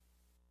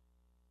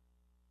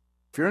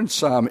If you're in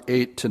Psalm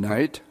 8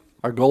 tonight,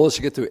 our goal is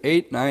to get through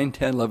 8, 9,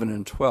 10, 11,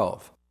 and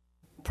 12.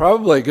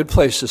 Probably a good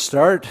place to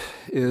start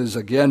is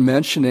again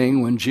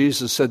mentioning when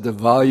Jesus said the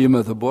volume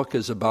of the book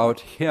is about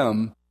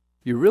him.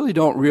 You really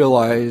don't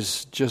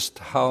realize just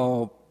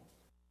how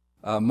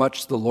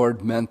much the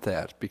Lord meant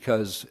that,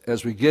 because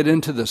as we get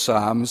into the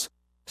Psalms,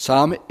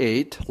 Psalm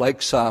 8,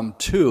 like Psalm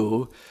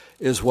 2,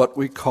 is what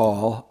we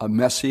call a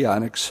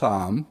messianic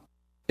psalm,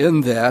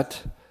 in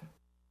that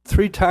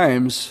 3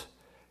 times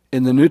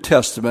in the New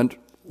Testament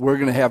we're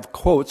going to have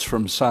quotes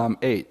from Psalm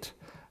 8,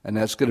 and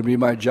that's going to be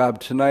my job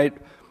tonight.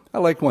 I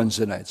like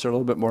Wednesday nights. They're a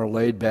little bit more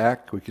laid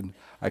back.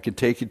 I can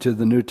take you to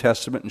the New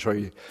Testament and show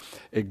you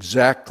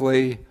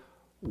exactly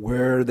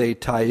where they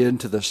tie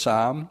into the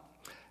psalm,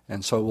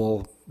 and so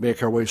we'll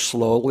make our way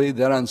slowly.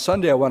 Then on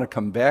Sunday I want to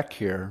come back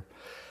here,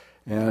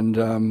 and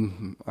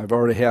I've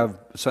already have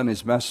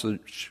Sunday's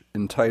message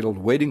entitled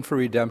Waiting for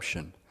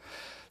Redemption.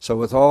 So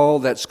with all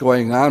that's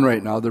going on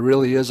right now, there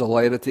really is a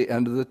light at the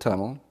end of the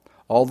tunnel.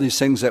 All these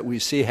things that we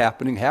see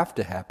happening have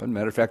to happen.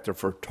 Matter of fact, they're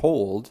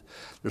foretold.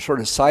 They're sort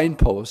of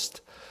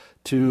signposts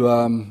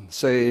to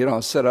say,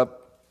 sit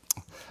up,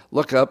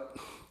 look up,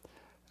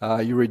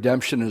 your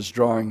redemption is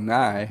drawing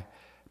nigh.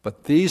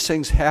 But these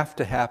things have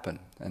to happen,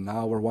 and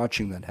now we're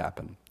watching that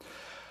happen.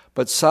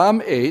 But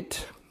Psalm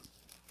 8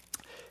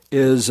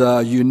 is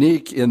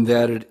unique in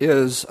that it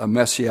is a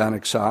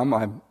messianic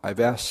psalm. I've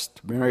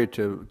asked Mary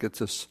to get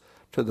this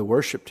to the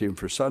worship team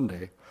for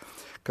Sunday,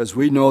 because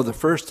we know the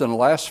first and the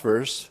last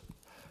verse.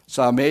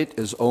 Psalm 8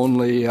 is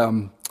only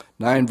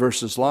 9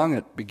 verses long.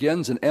 It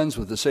begins and ends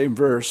with the same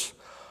verse.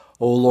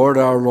 O Lord,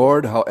 our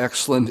Lord, how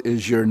excellent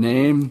is your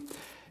name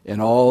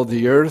in all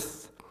the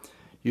earth.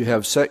 You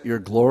have set your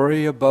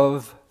glory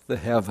above the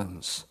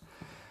heavens.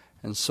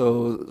 And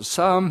so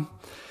Psalm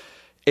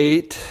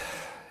 8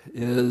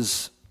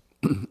 is,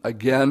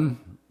 again,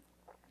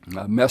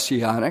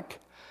 messianic.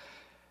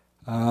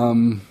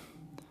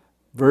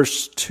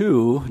 Verse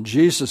 2,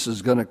 Jesus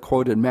is going to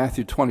quote in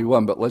Matthew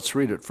 21, but let's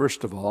read it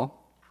first of all.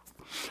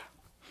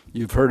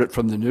 You've heard it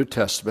from the New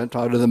Testament.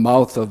 Out of the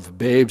mouth of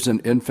babes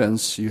and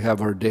infants you have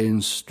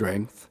ordained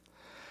strength.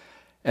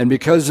 And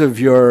because of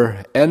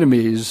your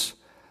enemies,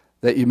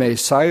 that you may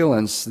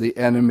silence the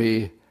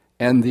enemy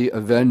and the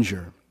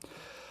avenger.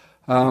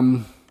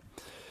 I'll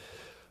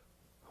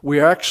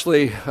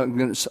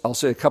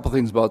say a couple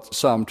things about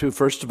Psalm 2.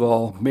 First of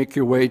all, make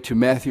your way to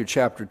Matthew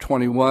chapter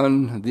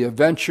 21. The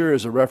avenger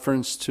is a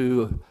reference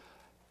to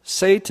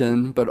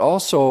Satan, but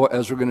also,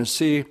 as we're going to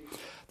see,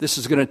 this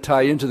is going to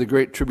tie into the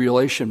Great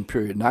Tribulation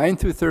period. 9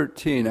 through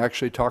 13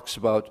 actually talks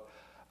about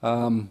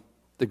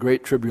the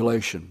Great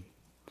Tribulation.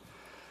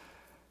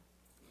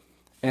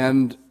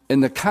 And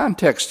in the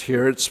context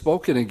here, it's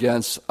spoken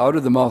against out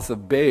of the mouth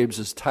of babes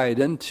is tied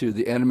into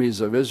the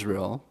enemies of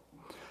Israel.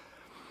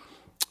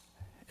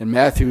 In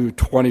Matthew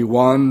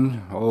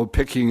 21,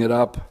 picking it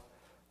up,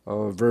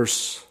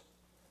 verse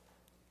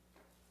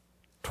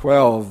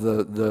 12,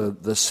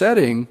 the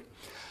setting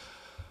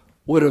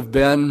would have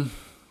been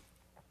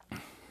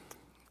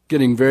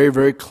getting very,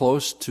 very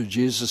close to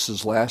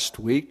Jesus' last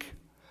week.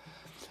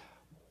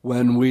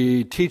 When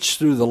we teach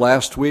through the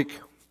last week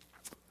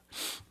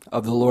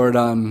of the Lord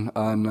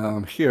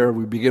on here,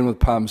 we begin with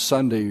Palm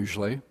Sunday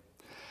usually.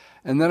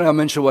 And then I'll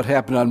mention what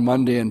happened on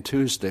Monday and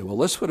Tuesday. Well,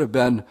 this would have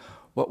been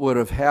what would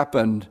have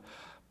happened.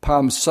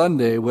 Palm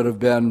Sunday would have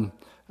been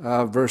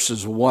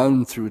verses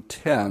 1 through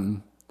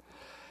 10.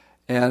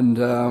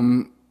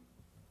 And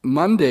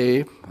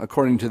Monday,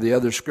 according to the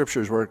other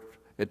scriptures, where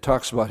it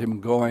talks about him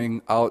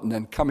going out and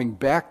then coming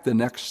back the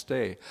next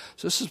day.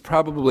 So this is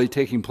probably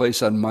taking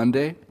place on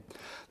Monday.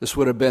 This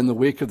would have been the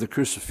week of the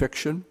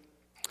crucifixion.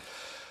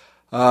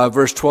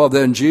 Verse 12,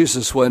 then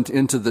Jesus went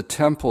into the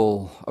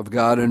temple of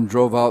God and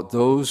drove out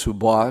those who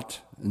bought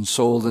and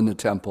sold in the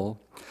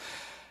temple.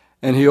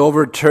 And he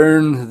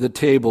overturned the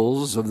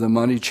tables of the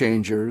money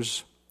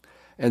changers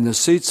and the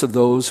seats of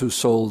those who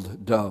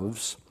sold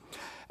doves.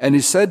 And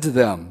he said to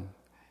them,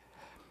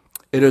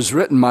 it is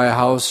written, my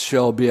house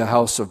shall be a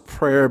house of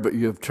prayer, but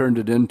you have turned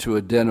it into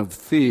a den of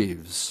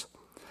thieves.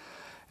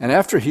 And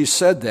after he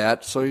said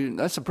that, so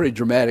that's a pretty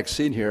dramatic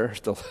scene here,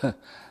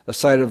 the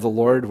sight of the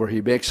Lord where he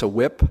makes a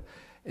whip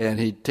and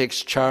he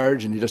takes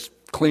charge and he just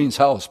cleans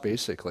house,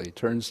 basically. He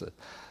turns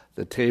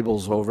the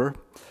tables over.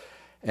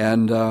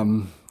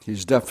 And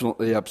he's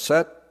definitely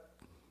upset.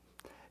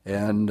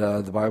 And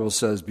the Bible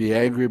says, be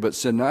angry, but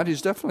sin not.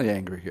 He's definitely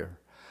angry here.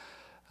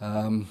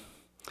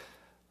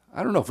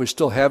 I don't know if we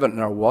still have it in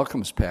our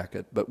welcomes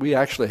packet, but we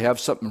actually have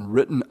something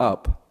written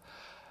up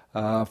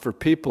for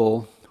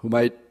people who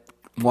might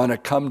want to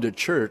come to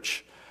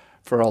church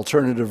for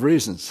alternative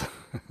reasons.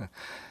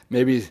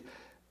 Maybe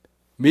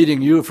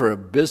meeting you for a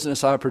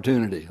business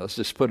opportunity. Let's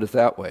just put it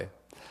that way.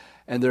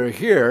 And they're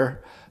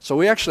here, so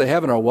we actually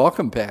have in our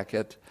welcome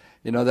packet,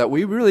 that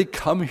we really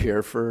come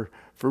here for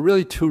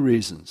really 2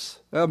 reasons.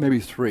 Well, maybe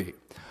 3.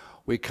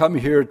 We come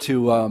here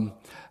to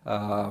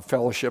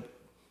fellowship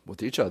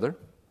with each other.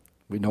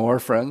 We know our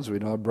friends. We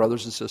know our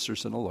brothers and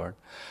sisters in the Lord.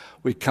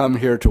 We come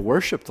here to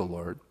worship the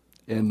Lord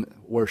in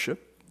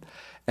worship.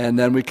 And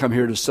then we come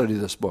here to study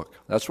this book.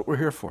 That's what we're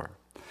here for.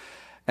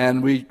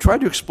 And we try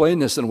to explain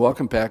this in a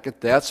welcome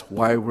packet. That's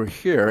why we're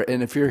here.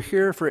 And if you're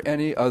here for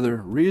any other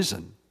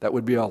reason, that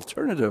would be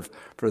alternative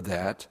for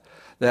that,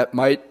 that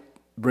might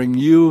bring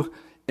you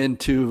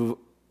into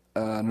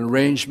an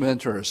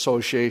arrangement or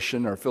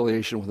association or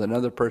affiliation with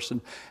another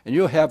person, and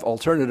you'll have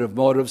alternative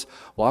motives.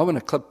 Well, I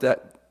want to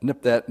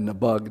nip that in the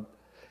bud,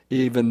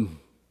 even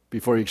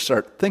before you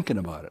start thinking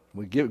about it.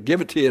 We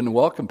give it to you in a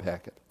welcome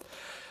packet,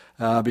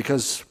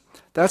 because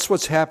that's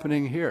what's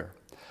happening here.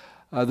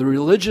 The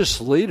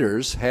religious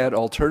leaders had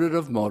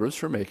alternative motives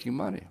for making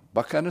money.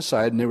 Buck on the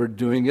side, and they were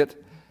doing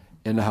it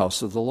in the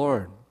house of the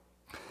Lord.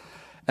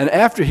 And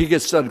after he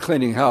gets done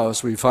cleaning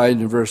house, we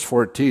find in verse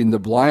 14, the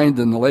blind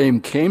and the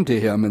lame came to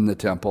him in the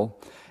temple,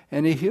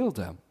 and he healed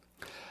them.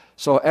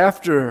 So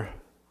after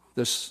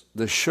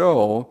the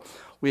show,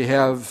 we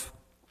have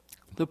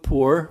the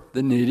poor,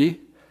 the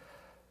needy,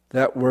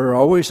 that were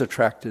always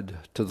attracted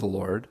to the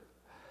Lord.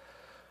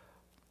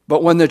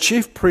 But when the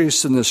chief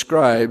priests and the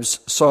scribes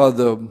saw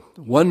the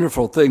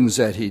wonderful things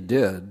that he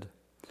did,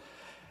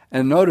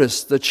 and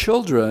notice the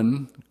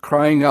children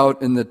crying out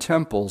in the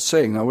temple,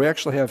 saying, now we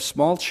actually have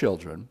small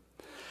children,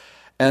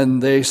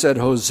 and they said,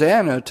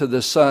 Hosanna to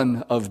the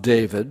Son of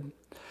David,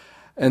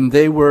 and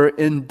they were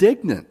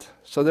indignant.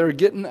 So they were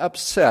getting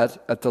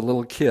upset at the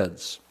little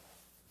kids.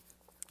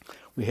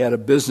 We had a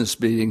business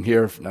meeting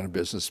here, not a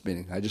business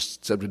meeting, I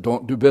just said we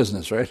don't do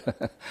business, right?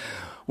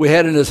 We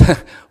had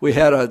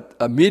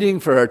a meeting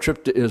for our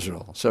trip to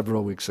Israel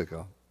several weeks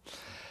ago.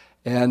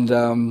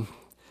 And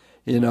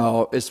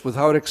it's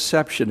without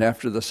exception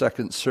after the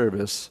second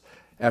service,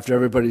 after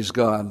everybody's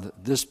gone,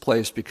 this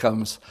place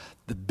becomes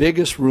the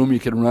biggest room you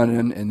can run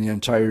in the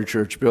entire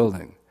church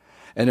building.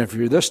 And if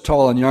you're this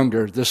tall and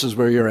younger, this is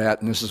where you're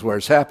at and this is where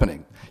it's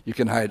happening. You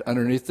can hide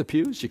underneath the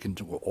pews. You can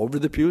go over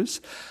the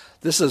pews.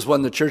 This is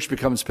when the church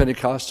becomes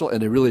Pentecostal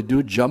and they really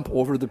do jump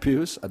over the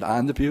pews and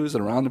on the pews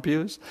and around the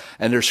pews.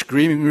 And they're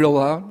screaming real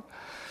loud.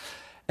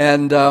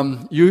 And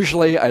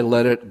usually I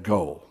let it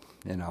go,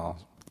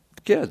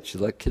 Kids, you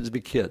let kids be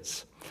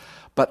kids.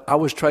 But I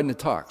was trying to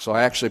talk, so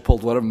I actually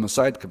pulled one of them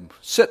aside,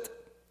 sit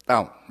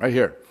down, right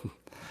here.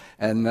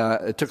 And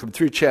it took them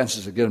 3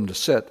 chances to get him to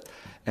sit.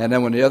 And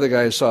then when the other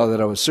guys saw that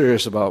I was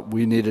serious about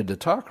we needed to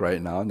talk right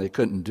now and they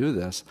couldn't do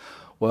this,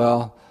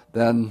 well,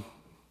 then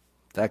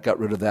that got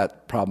rid of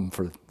that problem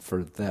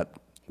for that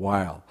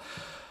while.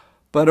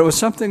 But it was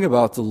something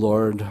about the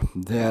Lord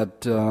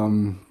that,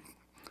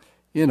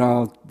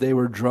 they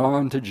were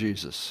drawn to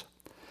Jesus.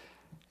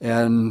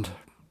 And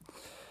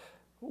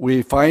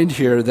we find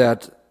here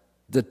that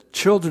the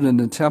children in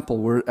the temple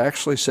were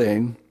actually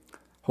saying,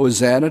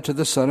 Hosanna to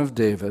the Son of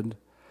David,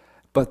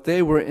 but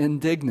they were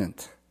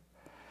indignant.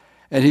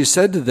 And he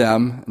said to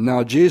them,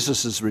 now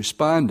Jesus is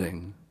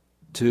responding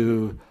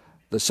to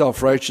the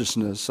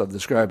self-righteousness of the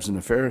scribes and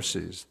the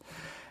Pharisees.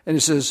 And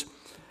he says,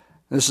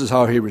 this is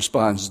how he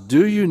responds,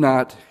 do you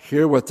not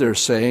hear what they're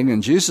saying?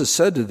 And Jesus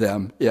said to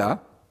them, yeah.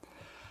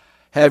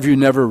 Have you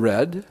never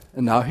read?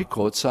 And now he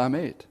quotes Psalm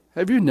 8.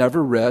 Have you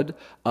never read,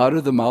 out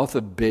of the mouth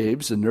of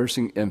babes and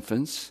nursing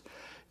infants,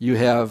 you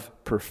have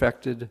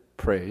perfected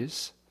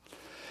praise?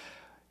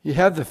 You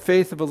have the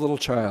faith of a little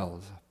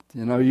child.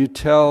 You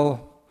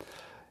tell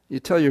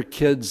your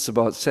kids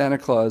about Santa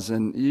Claus,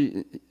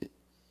 and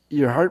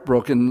you're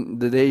heartbroken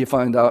the day you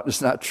find out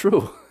it's not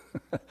true.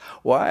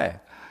 Why?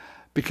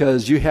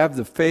 Because you have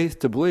the faith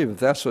to believe. If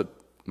that's what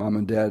Mom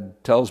and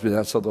Dad tells me,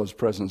 that's how those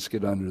presents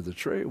get under the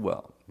tree.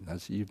 Well,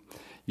 that's you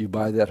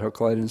buy that hook,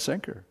 line, and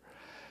sinker.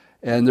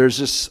 And there's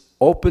this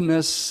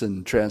openness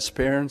and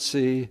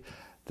transparency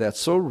that's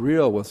so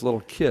real with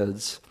little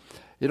kids.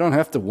 You don't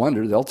have to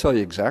wonder. They'll tell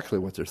you exactly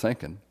what they're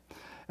thinking.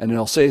 And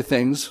they'll say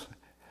things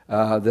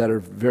that are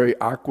very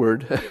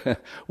awkward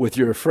with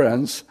your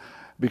friends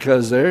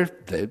because they're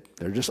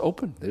just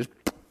open.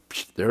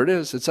 There it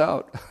is. It's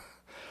out.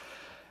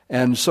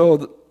 And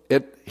so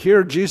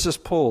here Jesus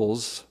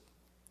pulls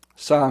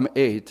Psalm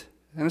 8,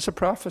 and it's a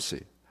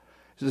prophecy.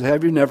 He says,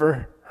 have you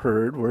never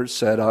heard where it's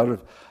said out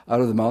of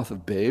the mouth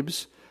of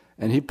babes?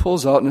 And he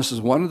pulls out, and this is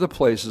one of the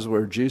places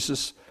where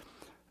Jesus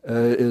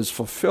is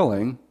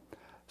fulfilling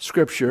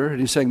Scripture,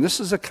 and he's saying this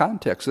is a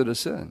context that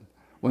it's in.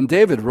 When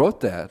David wrote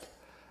that,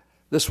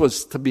 this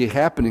was to be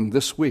happening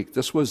this week.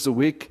 This was the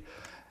week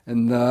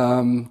and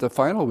the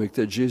final week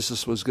that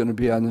Jesus was going to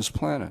be on this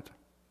planet.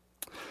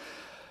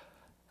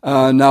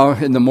 Now,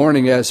 in the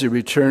morning, as he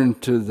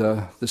returned to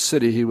the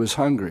city, he was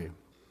hungry.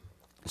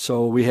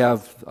 So we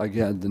have,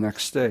 again, the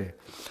next day.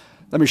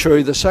 Let me show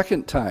you the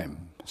second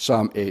time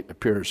Psalm 8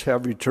 appears.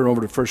 Have you turn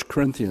over to 1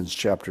 Corinthians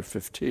chapter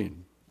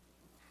 15.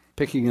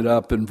 Picking it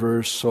up in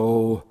verse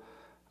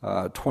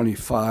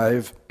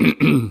 25.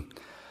 1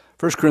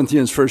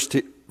 Corinthians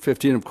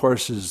 15, of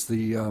course, is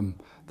the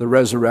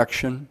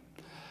resurrection.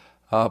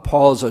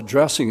 Paul is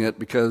addressing it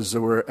because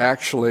there were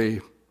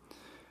actually,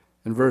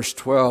 in verse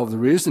 12, the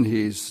reason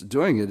he's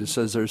doing it, it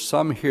says there's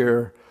some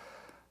here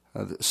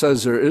that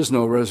says there is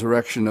no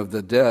resurrection of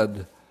the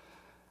dead.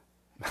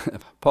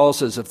 Paul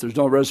says if there's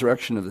no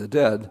resurrection of the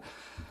dead,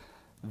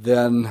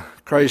 then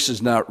Christ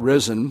is not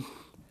risen.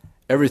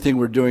 Everything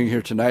we're doing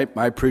here tonight,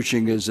 my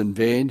preaching is in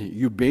vain.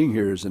 You being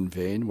here is in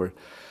vain.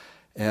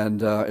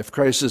 And if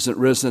Christ isn't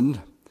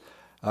risen,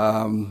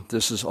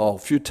 this is all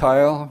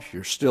futile.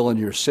 You're still in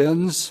your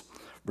sins.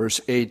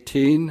 Verse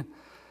 18,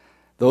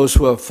 those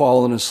who have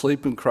fallen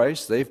asleep in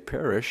Christ, they've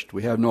perished.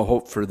 We have no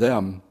hope for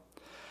them.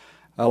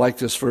 I like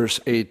this verse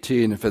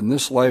 18. If in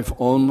this life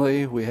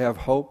only we have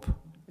hope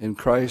in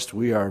Christ,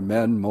 we are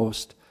men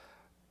most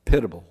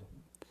pitiable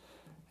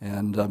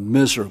and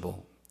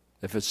miserable.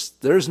 If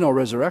there's no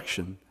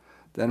resurrection,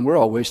 then we're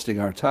all wasting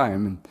our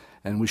time,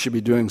 and we should be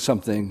doing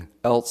something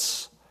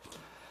else.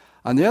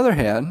 On the other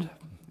hand,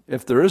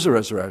 if there is a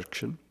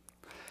resurrection,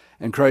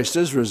 and Christ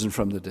is risen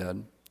from the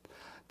dead,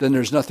 then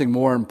there's nothing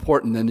more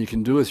important than you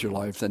can do with your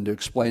life than to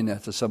explain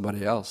that to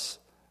somebody else,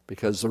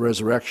 because the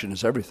resurrection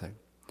is everything.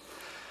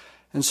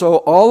 And so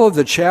all of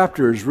the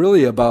chapter is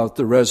really about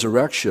the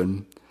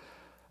resurrection.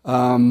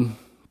 And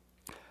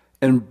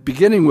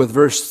beginning with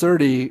verse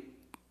 30,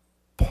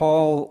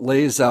 Paul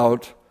lays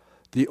out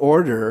the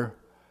order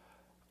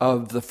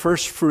of the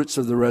first fruits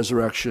of the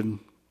resurrection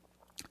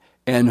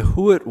and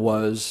who it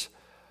was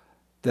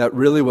that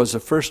really was the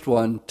first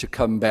one to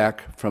come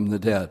back from the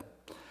dead.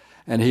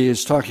 And he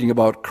is talking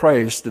about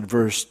Christ in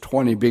verse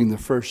 20 being the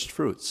first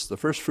fruits. The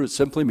first fruit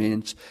simply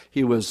means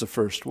he was the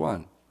first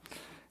one.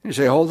 You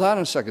say, hold on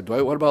a second,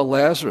 Dwight, what about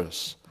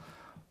Lazarus?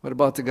 What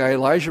about the guy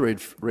Elijah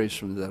raised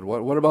from the dead?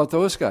 What about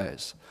those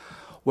guys?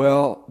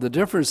 Well, the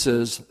difference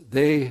is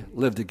they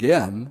lived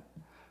again,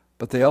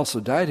 but they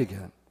also died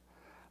again.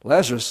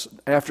 Lazarus,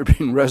 after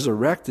being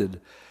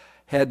resurrected,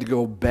 had to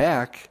go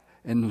back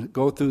and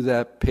go through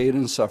that pain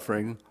and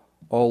suffering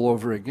all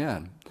over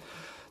again.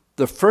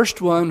 The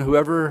first one who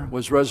ever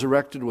was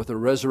resurrected with a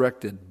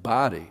resurrected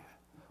body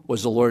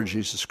was the Lord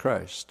Jesus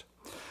Christ.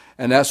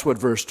 And that's what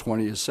verse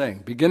 20 is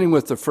saying. Beginning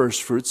with the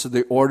first fruits, so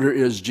the order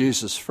is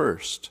Jesus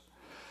first.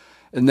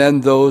 And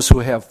then those who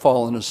have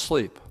fallen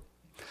asleep.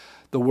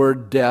 The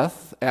word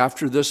death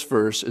after this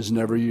verse is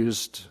never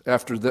used,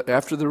 after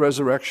the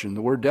resurrection,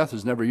 the word death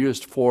is never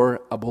used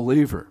for a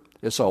believer.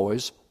 It's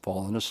always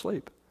fallen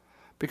asleep,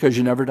 because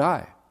you never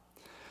die.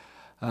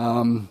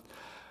 2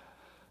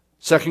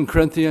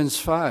 Corinthians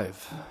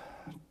 5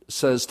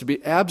 says to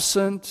be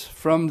absent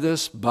from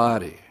this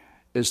body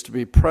is to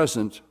be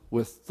present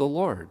with the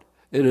Lord.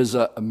 It is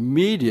an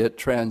immediate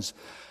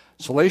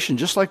translation,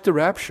 just like the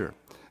rapture.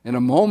 In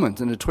a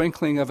moment, in a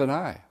twinkling of an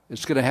eye.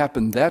 It's going to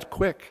happen that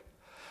quick.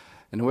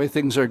 And the way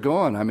things are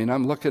going,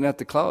 I'm looking at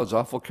the clouds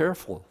awful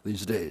careful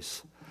these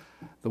days,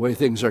 the way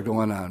things are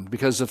going on.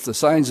 Because if the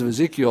signs of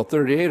Ezekiel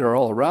 38 are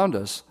all around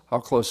us, how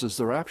close is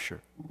the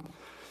rapture?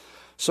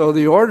 So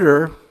the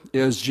order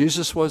is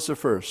Jesus was the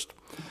first.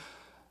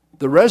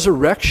 The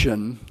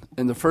resurrection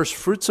and the first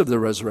fruits of the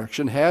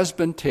resurrection has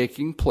been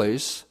taking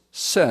place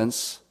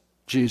since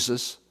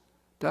Jesus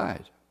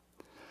died.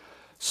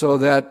 So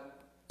that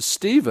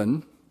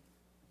Stephen,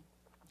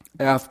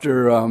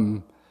 after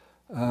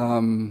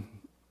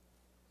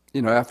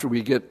after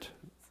we get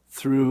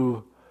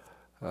through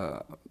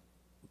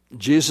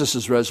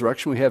Jesus'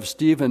 resurrection, we have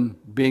Stephen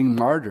being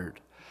martyred.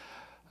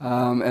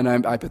 And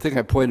I think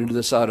I pointed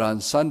this out on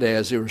Sunday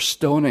as they were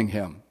stoning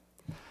him.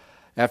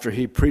 After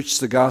he preached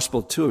the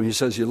gospel to him, he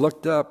says he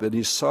looked up and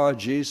he saw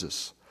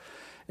Jesus.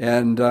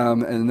 And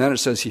then it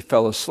says he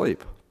fell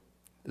asleep.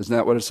 Isn't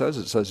that what it says?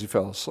 It says he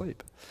fell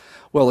asleep.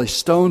 Well, they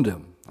stoned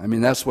him.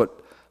 That's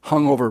what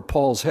hung over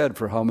Paul's head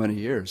for how many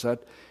years?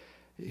 That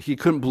he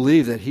couldn't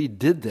believe that he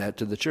did that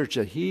to the church,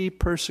 that he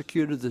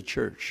persecuted the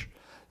church.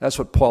 That's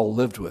what Paul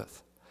lived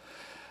with.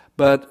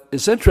 But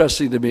it's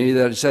interesting to me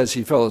that it says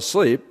he fell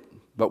asleep,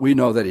 but we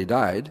know that he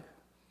died.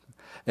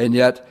 And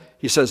yet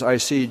he says, I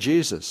see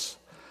Jesus.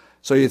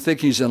 So you think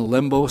he's in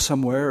limbo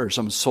somewhere or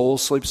some soul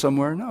sleep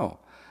somewhere? No.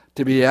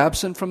 To be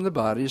absent from the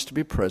body is to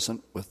be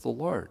present with the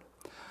Lord.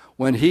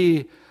 When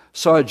he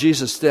saw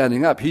Jesus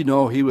standing up, he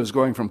knew he was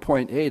going from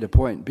point A to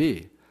point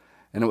B.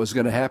 And it was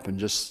going to happen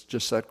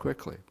just that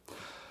quickly.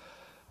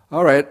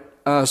 All right,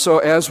 so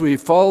as we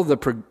follow the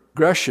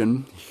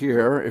progression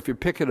here, if you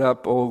pick it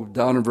up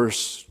down in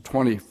verse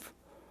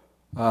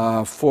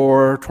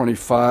 24,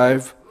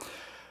 25,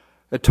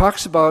 it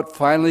talks about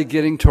finally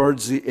getting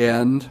towards the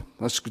end.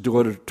 Let's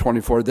go to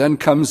 24. Then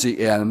comes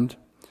the end.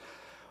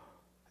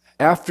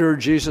 After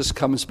Jesus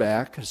comes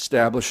back,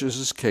 establishes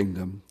his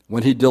kingdom,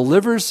 when he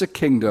delivers the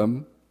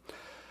kingdom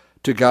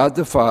to God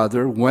the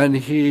Father, when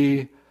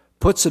he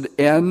puts an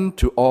end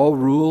to all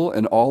rule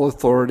and all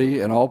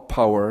authority and all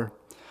power,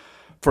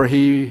 for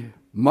he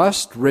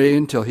must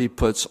reign till he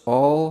puts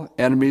all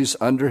enemies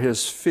under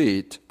his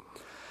feet,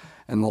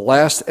 and the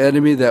last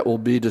enemy that will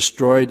be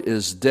destroyed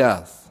is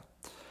death.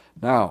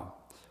 Now,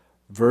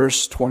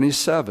 verse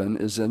 27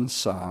 is in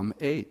Psalm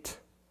 8.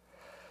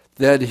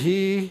 That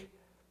he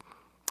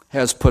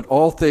has put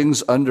all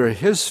things under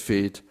his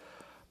feet,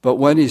 but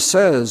when he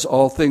says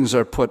all things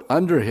are put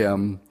under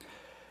him,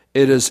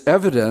 it is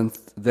evident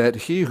that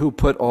he who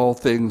put all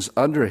things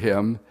under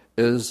him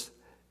is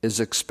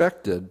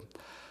expected.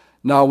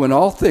 Now, when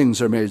all things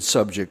are made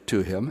subject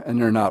to him,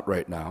 and they're not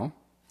right now,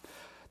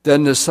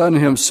 then the Son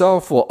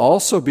himself will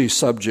also be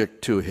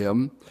subject to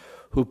him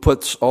who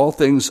puts all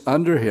things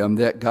under him,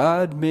 that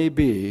God may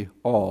be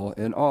all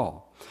in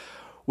all.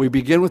 We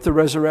begin with the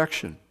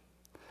resurrection.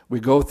 We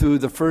go through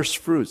the first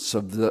fruits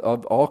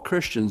of all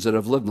Christians that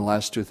have lived in the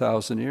last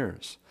 2,000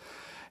 years.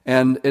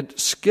 And it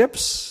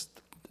skips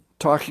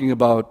talking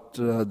about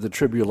the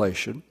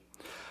tribulation,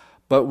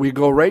 but we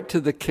go right to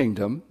the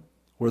kingdom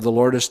where the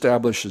Lord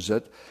establishes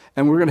it.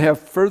 And we're going to have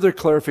further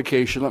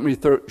clarification. Let me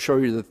show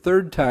you the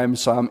third time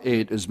Psalm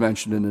 8 is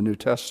mentioned in the New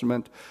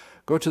Testament.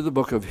 Go to the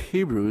book of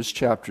Hebrews,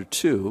 chapter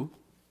 2.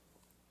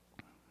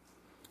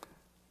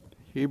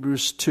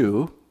 Hebrews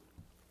 2.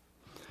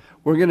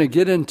 We're going to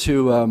get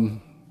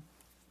into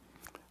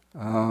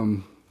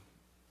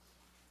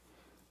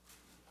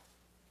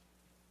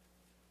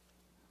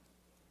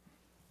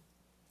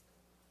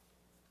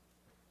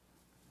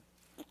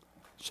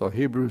so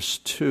Hebrews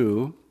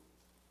 2.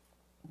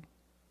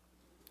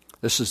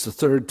 This is the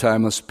third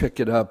time. Let's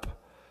pick it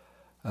up.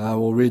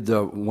 We'll read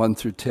the 1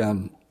 through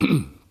 10.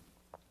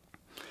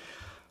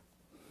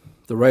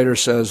 The writer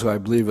says, who I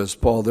believe is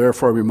Paul,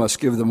 therefore we must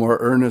give the more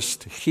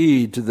earnest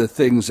heed to the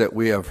things that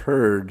we have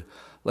heard,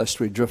 lest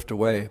we drift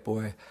away.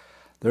 Boy,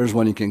 there's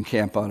one you can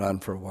camp out on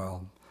for a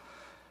while.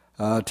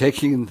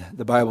 Taking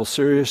the Bible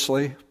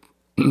seriously,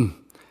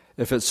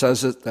 if it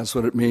says it, that's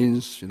what it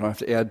means. You don't have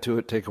to add to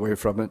it, take away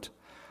from it.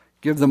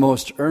 Give the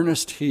most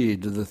earnest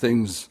heed to the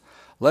things,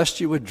 lest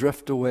you would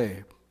drift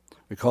away.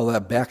 We call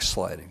that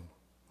backsliding.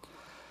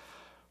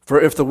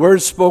 For if the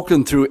word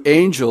spoken through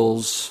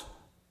angels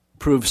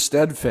proved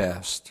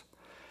steadfast,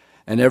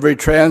 and every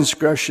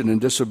transgression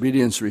and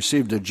disobedience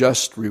received a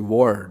just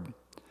reward,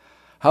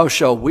 how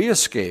shall we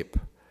escape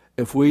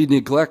if we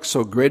neglect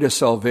so great a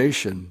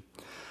salvation,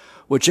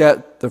 which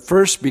at the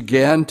first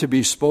began to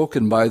be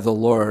spoken by the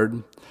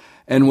Lord,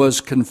 and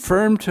was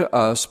confirmed to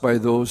us by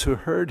those who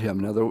heard him?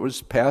 In other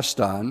words,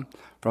 passed on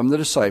from the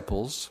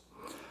disciples.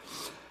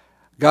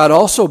 God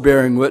also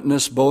bearing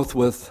witness both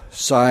with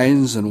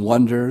signs and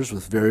wonders,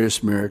 with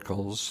various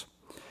miracles,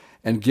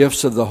 and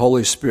gifts of the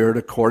Holy Spirit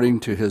according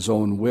to his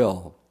own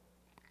will.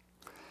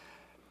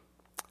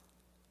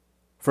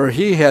 For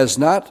he has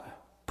not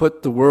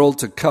put the world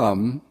to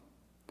come,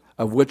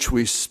 of which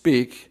we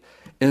speak,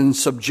 in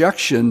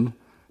subjection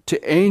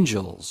to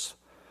angels.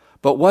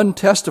 But one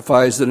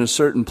testifies in a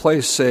certain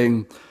place,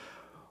 saying,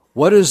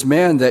 what is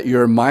man that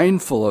you're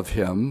mindful of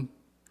him,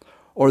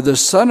 or the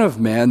Son of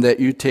Man that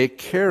you take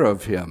care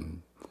of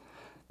him?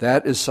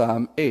 That is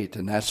Psalm 8,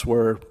 and that's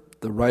where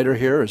the writer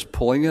here is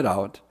pulling it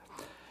out.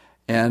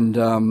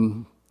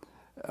 And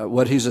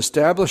what he's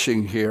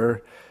establishing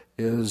here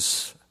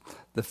is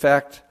the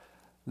fact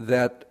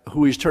that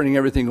who he's turning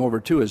everything over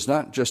to is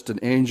not just an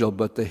angel,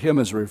 but the him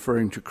is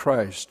referring to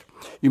Christ.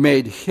 You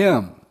made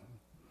him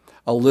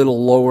a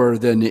little lower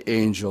than the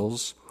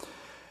angels.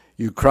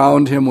 You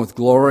crowned him with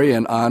glory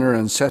and honor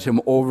and set him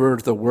over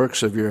the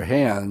works of your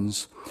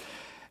hands.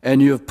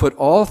 And you have put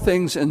all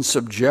things in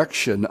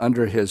subjection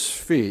under his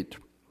feet.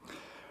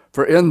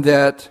 For in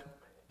that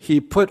he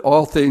put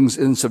all things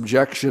in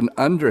subjection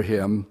under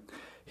him,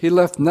 he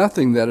left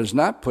nothing that is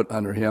not put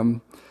under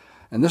him.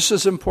 And this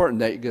is important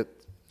that you get,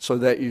 so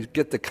that you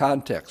get the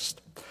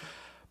context.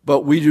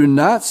 But we do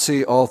not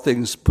see all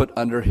things put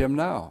under him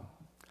now.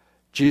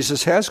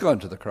 Jesus has gone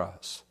to the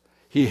cross.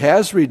 He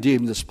has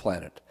redeemed this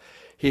planet.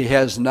 He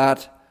has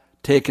not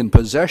taken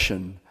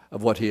possession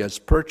of what he has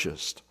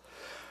purchased.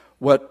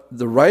 What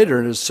the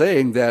writer is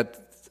saying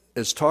that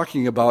is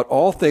talking about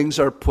all things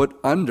are put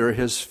under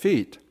his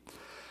feet.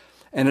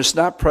 And it's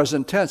not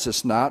present tense.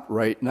 It's not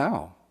right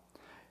now.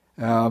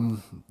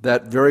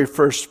 That very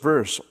first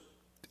verse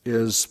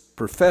is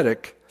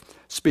prophetic,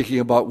 speaking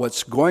about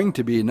what's going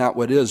to be, not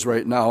what is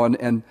right now.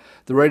 And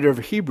the writer of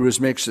Hebrews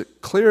makes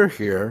it clear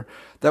here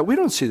that we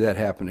don't see that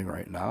happening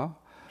right now.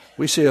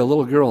 We see a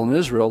little girl in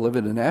Israel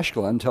living in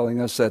Ashkelon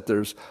telling us that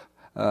there's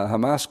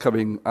Hamas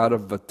coming out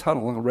of a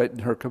tunnel right in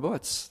her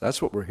kibbutz. That's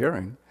what we're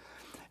hearing.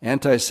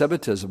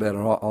 Anti-Semitism at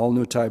an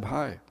all-new time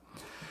high.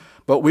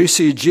 But we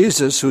see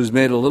Jesus, who's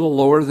made a little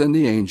lower than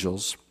the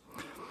angels,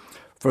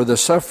 for the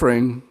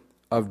suffering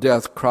of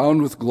death,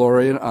 crowned with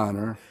glory and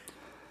honor,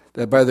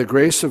 that by the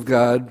grace of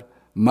God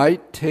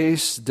might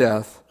taste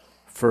death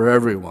for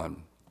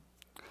everyone.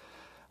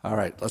 All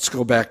right, let's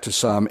go back to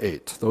Psalm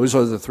 8. Those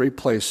are the three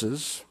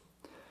places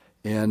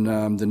in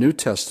the New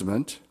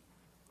Testament.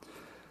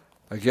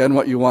 Again,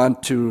 what you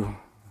want to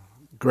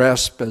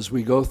grasp as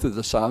we go through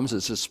the Psalms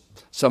is this,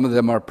 some of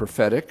them are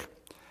prophetic,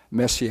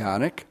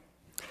 messianic,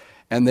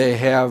 and they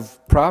have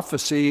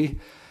prophecy,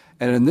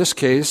 and in this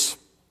case,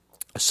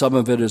 some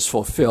of it is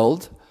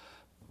fulfilled.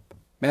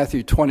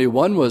 Matthew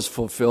 21 was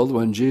fulfilled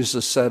when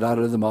Jesus said, out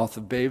of the mouth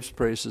of babes,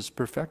 praise is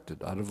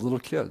perfected, out of little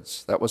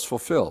kids. That was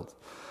fulfilled.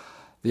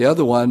 The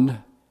other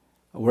one,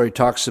 where he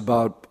talks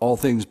about all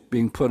things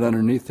being put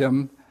underneath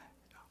him,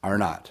 are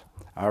not.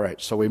 All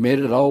right, so we made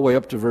it all the way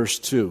up to verse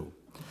 2.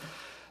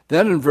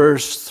 Then in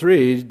verse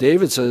 3,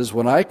 David says,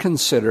 when I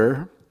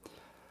consider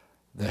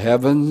the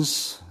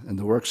heavens and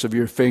the works of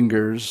your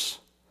fingers,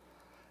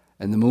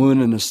 and the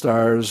moon and the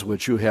stars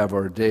which you have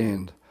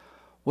ordained,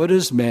 What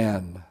is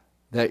man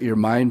that you're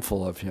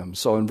mindful of him?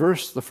 So in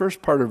the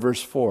first part of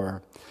verse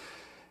 4,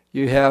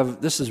 you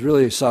have, this is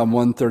really Psalm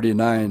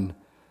 139,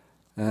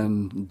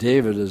 and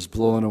David is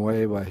blown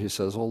away by, he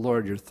says, "Oh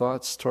Lord, your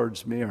thoughts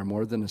towards me are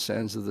more than the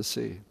sands of the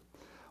sea.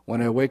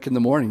 When I wake in the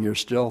morning, you're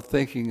still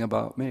thinking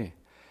about me."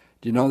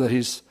 Do you know that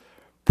he's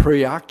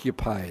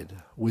preoccupied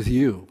with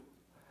you?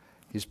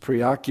 He's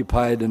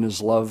preoccupied in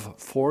his love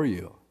for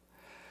you.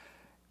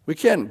 We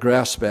can't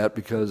grasp that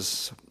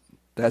because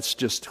that's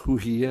just who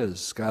he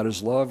is. God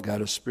is love,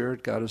 God is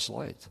spirit, God is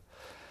light.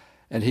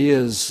 And he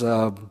is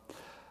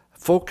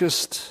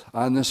focused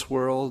on this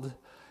world,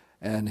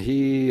 and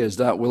he is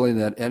not willing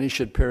that any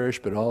should perish,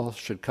 but all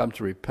should come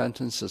to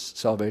repentance and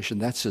salvation.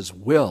 That's his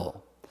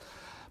will.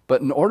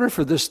 But in order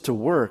for this to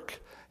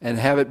work and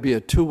have it be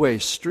a two-way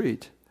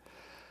street,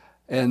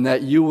 and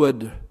that you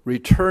would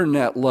return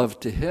that love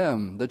to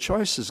him, the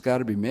choice has got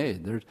to be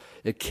made.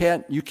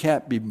 You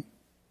can't be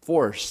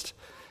forced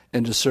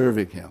into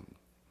serving him.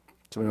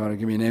 Somebody want to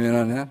give me an amen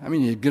on that? I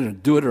mean, you're going to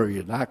do it or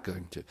you're not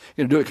going to.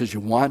 You're going to do it because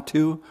you want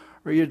to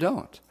or you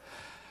don't.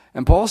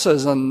 And Paul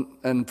says in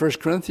 1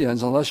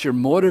 Corinthians, unless you're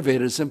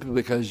motivated simply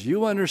because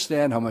you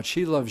understand how much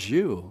he loves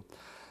you,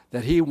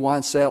 that he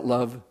wants that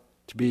love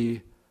to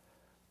be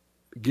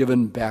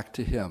given back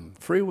to him.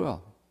 Free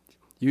will.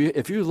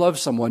 If you love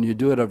someone, you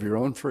do it of your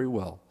own free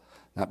will,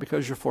 not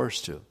because you're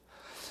forced to.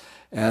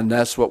 And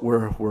that's what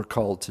we're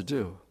called to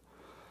do.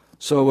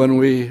 So when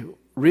we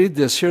read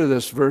this here,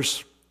 this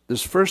verse,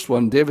 this first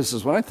one, David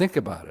says, when I think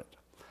about it,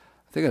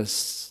 I think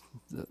it's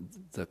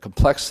the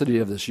complexity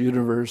of this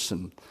universe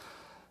and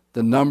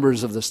the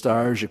numbers of the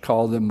stars, you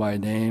call them by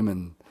name,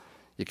 and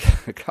you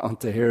count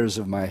the hairs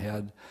of my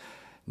head.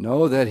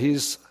 Know that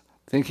he's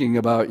thinking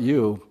about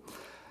you.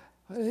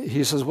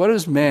 He says, what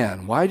is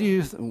man? Why do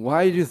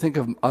you think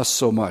of us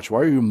so much? Why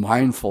are you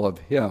mindful of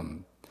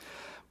him?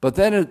 But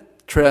then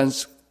it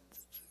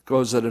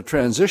goes at a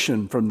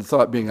transition from the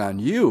thought being on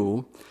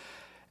you,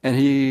 and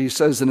he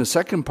says in the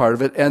second part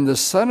of it, and the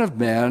Son of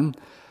Man,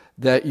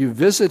 that you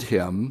visit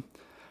him,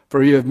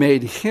 for you have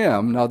made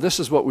him. Now this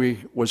is what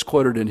was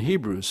quoted in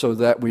Hebrews, so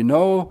that we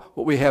know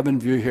what we have in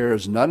view here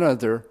is none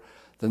other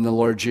than the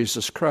Lord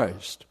Jesus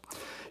Christ.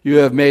 You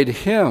have made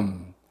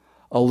him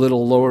a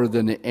little lower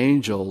than the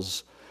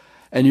angels,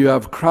 and you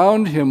have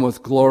crowned him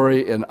with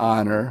glory and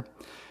honor.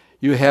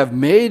 You have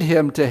made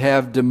him to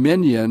have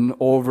dominion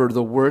over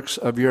the works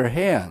of your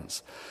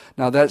hands.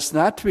 Now that's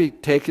not to be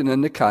taken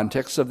in the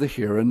context of the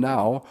here and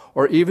now,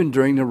 or even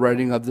during the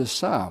writing of this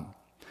psalm.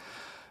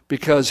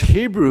 Because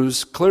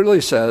Hebrews clearly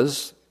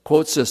says,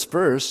 quotes this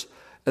verse,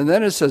 and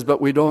then it says,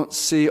 but we don't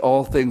see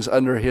all things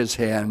under his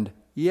hand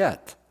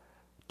yet.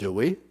 Do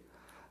we?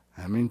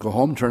 I mean, go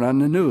home, turn on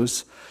the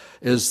news.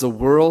 Is the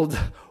world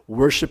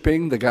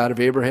worshiping the God of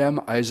Abraham,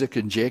 Isaac,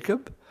 and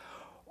Jacob?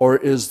 Or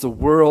is the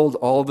world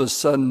all of a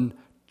sudden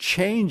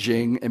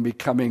changing and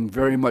becoming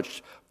very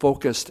much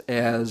focused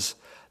as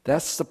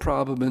that's the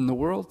problem in the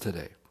world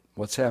today?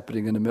 What's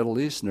happening in the Middle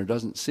East, and there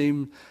doesn't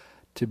seem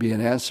to be an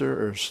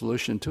answer or a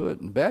solution to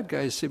it. And bad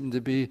guys seem to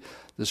be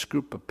this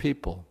group of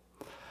people.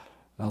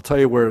 I'll tell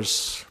you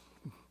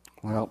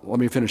let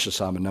me finish the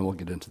psalm and then we'll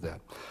get into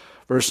that.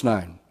 Verse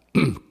 9.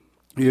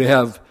 You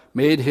have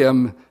made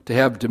him to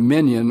have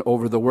dominion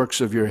over the works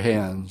of your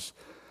hands,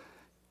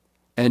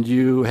 and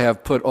you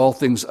have put all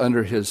things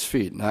under his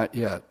feet. Not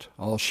yet.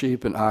 All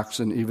sheep and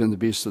oxen, even the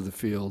beasts of the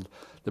field,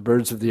 the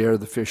birds of the air,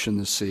 the fish in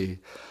the sea,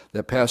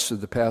 that pass through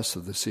the paths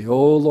of the sea.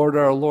 O Lord,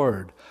 our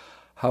Lord,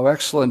 how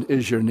excellent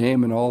is your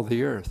name in all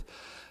the earth.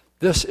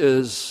 This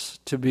is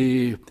to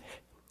be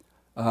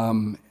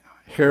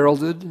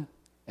heralded,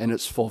 and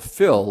it's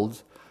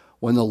fulfilled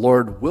when the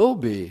Lord will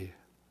be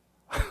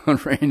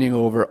reigning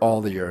over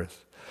all the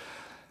earth.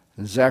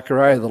 In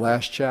Zechariah, the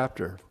last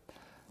chapter,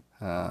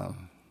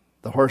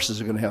 the horses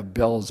are going to have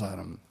bells on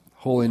them,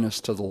 holiness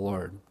to the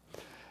Lord.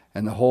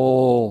 And the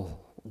whole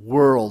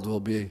world will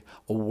be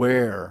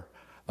aware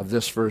of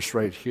this verse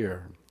right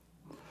here.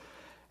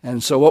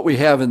 And so what we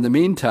have in the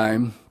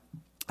meantime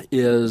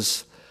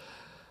is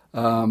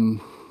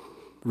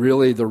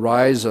really the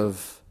rise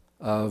of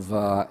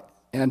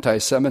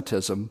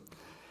anti-Semitism.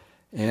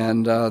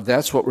 And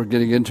that's what we're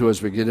getting into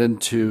as we get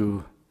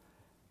into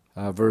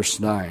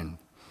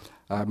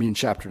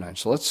chapter 9.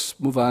 So let's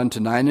move on to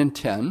 9 and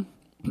 10.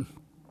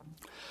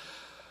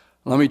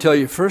 Let me tell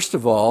you, first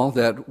of all,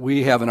 that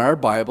we have in our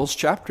Bibles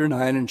chapter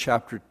 9 and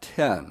chapter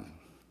 10.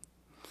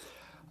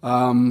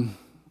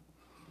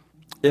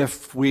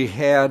 If we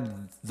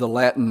had the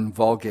Latin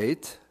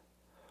Vulgate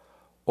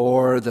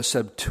or the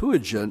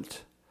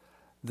Septuagint,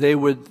 they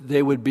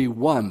would be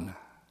one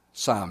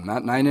psalm,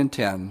 not 9 and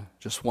 10,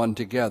 just one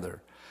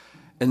together.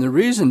 And the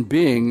reason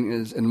being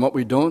is, and what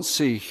we don't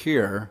see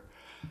here,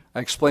 I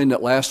explained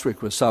it last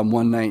week with Psalm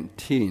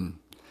 119.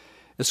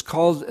 It's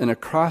called an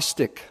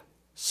acrostic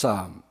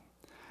psalm.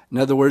 In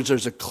other words,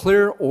 there's a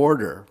clear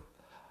order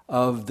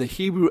of the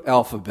Hebrew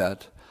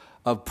alphabet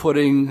of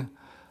putting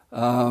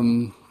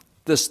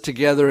this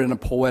together in a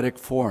poetic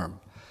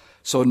form.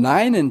 So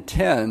 9 and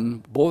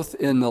 10, both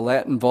in the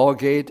Latin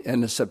Vulgate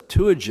and the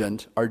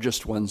Septuagint, are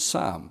just one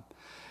psalm.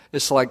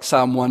 It's like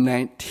Psalm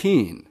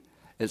 119.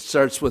 It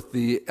starts with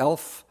the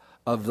elf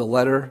of the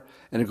letter,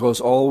 and it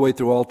goes all the way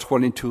through all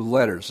 22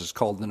 letters. It's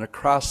called an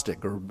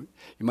acrostic, or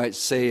you might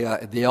say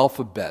the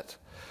alphabet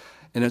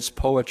in its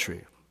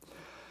poetry.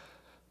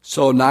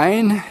 So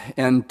 9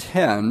 and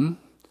 10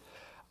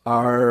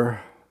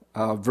 are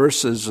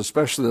verses,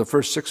 especially the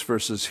first 6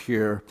 verses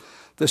here.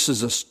 This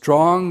is a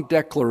strong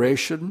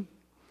declaration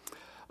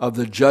of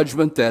the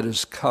judgment that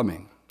is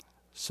coming.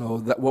 So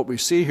that what we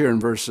see here in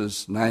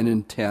verses 9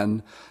 and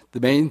 10, the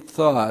main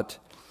thought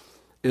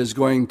is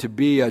going to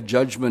be a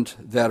judgment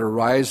that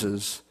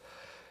arises.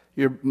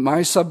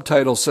 My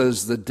subtitle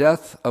says, the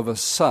death of a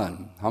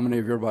son. How many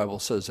of your Bible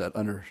says that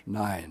under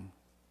 9?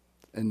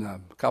 And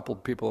a couple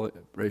people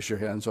raise your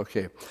hands.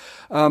 Okay.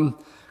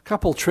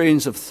 Couple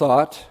trains of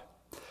thought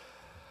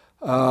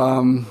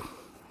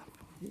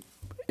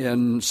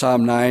in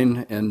Psalm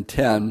 9 and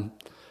 10.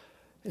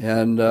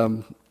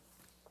 And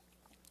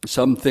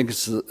some think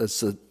it's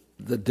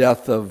the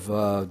death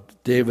of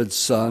David's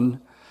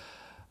son.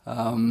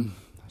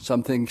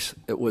 Some think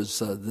it was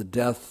the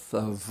death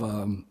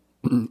of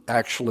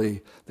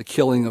actually the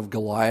killing of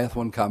Goliath.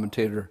 One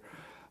commentator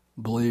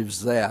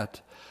believes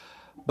that.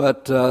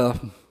 But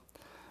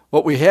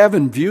what we have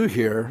in view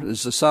here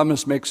is the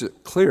psalmist makes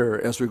it clear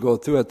as we go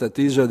through it that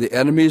these are the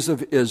enemies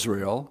of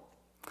Israel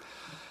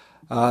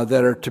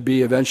that are to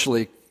be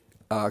eventually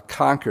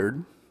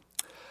conquered.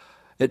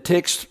 It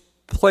takes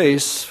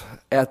place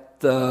at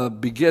the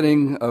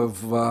beginning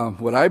of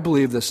what I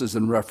believe this is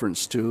in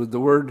reference to. The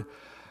word,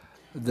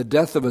 the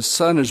death of a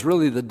son, is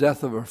really the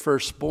death of a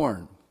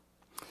firstborn.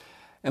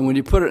 And when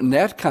you put it in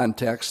that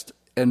context,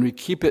 and we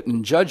keep it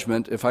in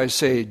judgment, if I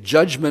say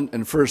judgment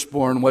and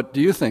firstborn, what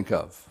do you think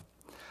of?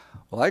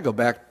 Well, I go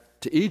back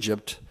to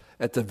Egypt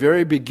at the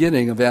very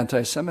beginning of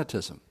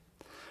anti-Semitism.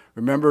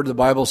 Remember, the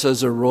Bible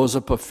says there rose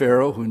up a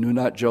Pharaoh who knew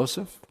not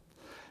Joseph.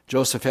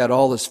 Joseph had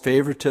all this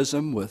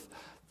favoritism with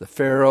the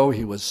Pharaoh.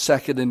 He was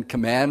second in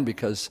command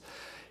because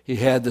he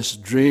had this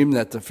dream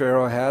that the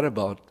Pharaoh had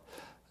about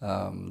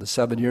the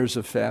 7 years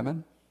of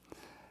famine.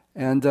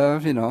 And,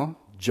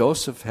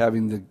 Joseph,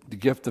 having the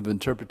gift of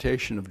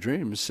interpretation of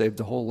dreams, saved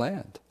the whole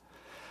land,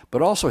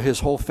 but also his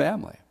whole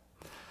family.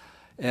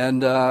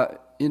 And,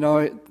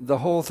 the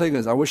whole thing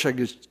is, I wish I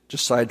could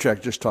just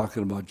sidetrack just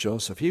talking about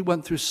Joseph. He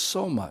went through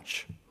so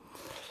much.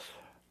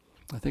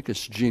 I think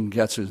it's Gene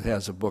Getz who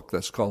has a book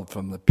that's called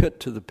From the Pit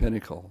to the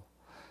Pinnacle.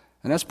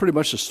 And that's pretty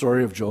much the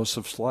story of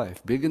Joseph's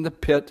life. Being in the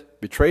pit,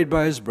 betrayed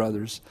by his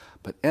brothers,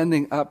 but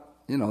ending up,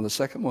 the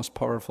second most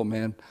powerful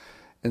man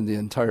in the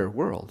entire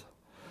world.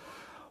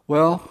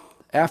 Well,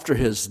 after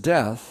his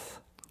death,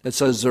 it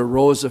says there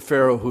rose a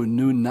Pharaoh who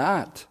knew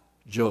not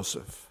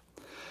Joseph.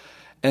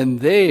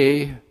 And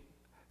they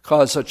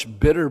caused such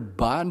bitter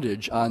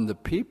bondage on the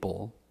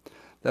people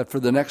that for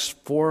the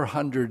next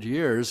 400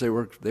 years they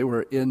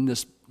were in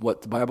this,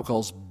 what the Bible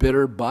calls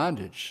bitter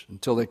bondage,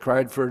 until they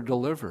cried for a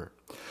deliverer.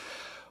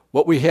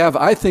 What we have,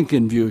 I think,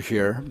 in view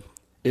here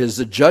is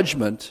the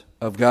judgment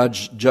of God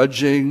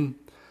judging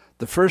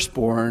the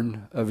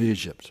firstborn of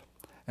Egypt.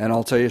 And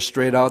I'll tell you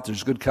straight out,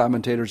 there's good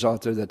commentators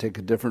out there that take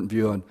a different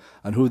view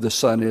on who the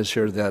son is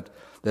here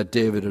that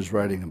David is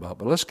writing about.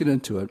 But let's get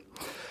into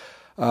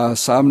it.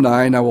 Psalm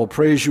 9, I will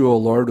praise you, O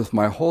Lord, with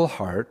my whole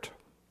heart.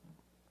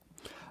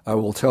 I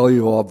will tell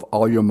you of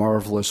all your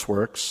marvelous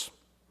works.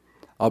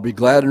 I'll be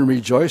glad and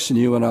rejoice in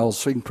you, and I'll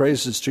sing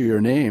praises to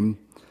your name,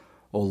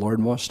 O Lord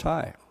Most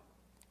High.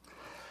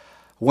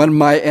 When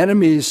my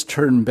enemies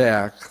turn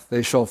back,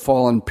 they shall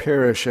fall and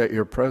perish at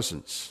your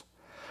presence.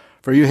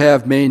 For you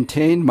have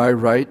maintained my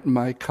right and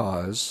my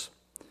cause.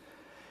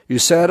 You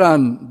sat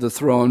on the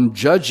throne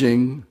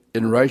judging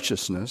in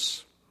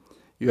righteousness.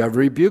 You have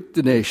rebuked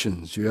the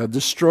nations. You have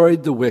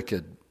destroyed the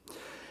wicked.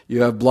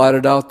 You have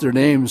blotted out their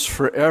names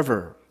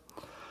forever.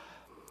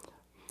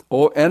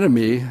 O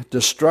enemy,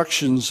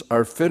 destructions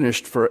are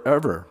finished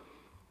forever.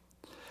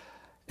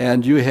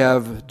 And you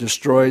have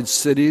destroyed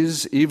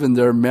cities, even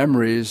their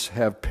memories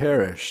have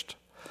perished.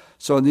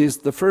 So in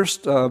the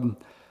first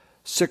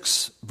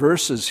 6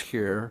 verses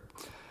here,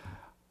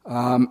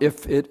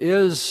 if it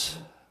is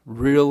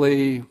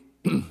really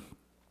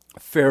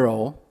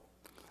Pharaoh,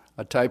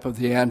 a type of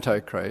the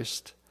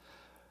Antichrist,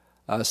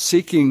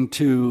 seeking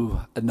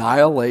to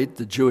annihilate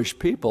the Jewish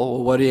people,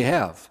 well, what do you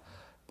have?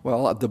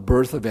 Well, the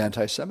birth of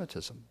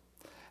anti-Semitism.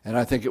 And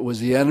I think it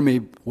was the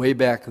enemy way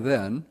back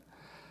then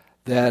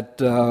that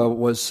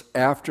was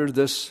after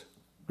this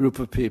group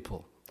of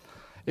people.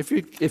 If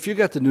you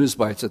got the news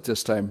bites at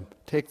this time,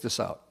 take this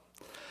out.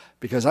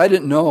 Because I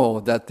didn't know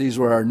that these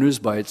were our news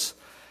bites.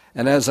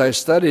 And as I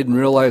studied and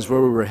realized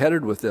where we were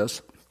headed with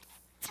this,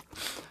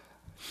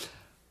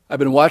 I've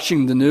been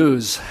watching the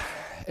news,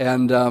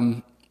 and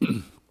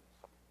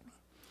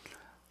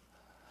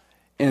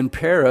in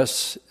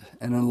Paris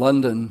and in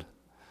London,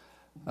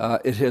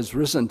 it has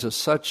risen to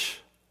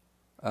such,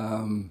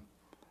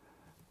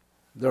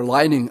 they're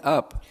lining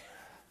up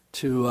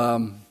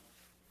to,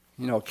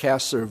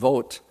 cast their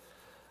vote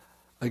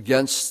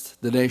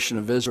against the nation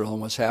of Israel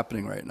and what's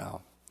happening right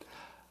now.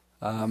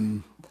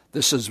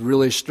 This is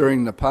really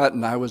stirring the pot,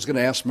 and I was going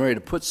to ask Mary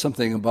to put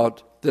something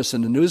about this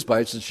in the news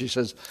bites, and she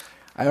says,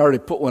 I already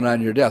put one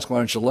on your desk. Why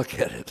don't you look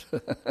at it?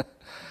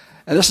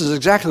 And this is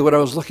exactly what I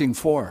was looking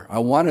for. I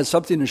wanted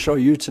something to show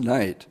you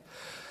tonight,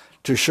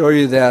 to show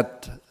you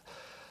that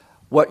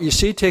what you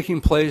see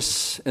taking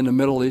place in the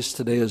Middle East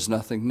today is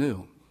nothing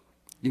new.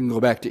 You can go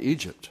back to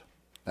Egypt.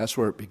 That's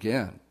where it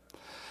began.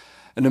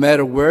 And no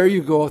matter where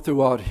you go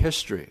throughout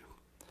history,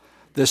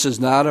 this is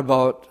not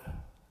about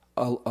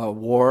a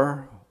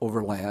war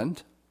over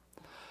land.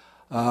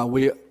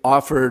 We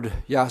offered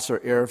Yasser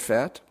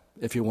Arafat,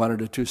 if he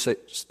wanted a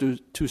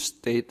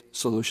two-state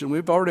solution.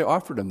 We've already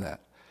offered him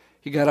that.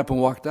 He got up and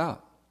walked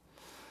out.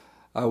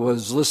 I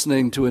was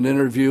listening to an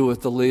interview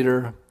with the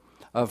leader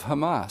of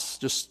Hamas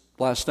just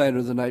last night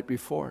or the night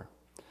before.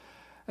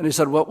 And he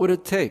said, what would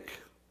it take?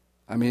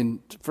 I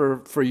mean,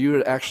 for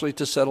you actually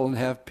to settle and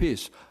have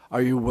peace.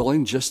 Are you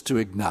willing just to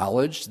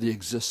acknowledge the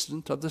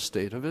existence of the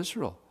state of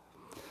Israel?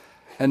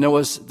 And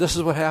this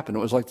is what happened.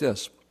 It was like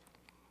this.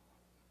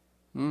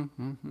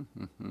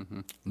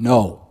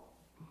 No.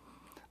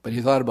 But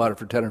he thought about it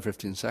for 10 or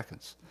 15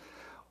 seconds.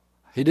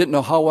 He didn't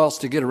know how else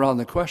to get around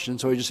the question,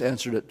 so he just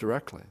answered it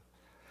directly.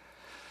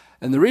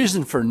 And the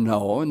reason for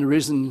no, and the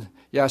reason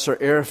Yasser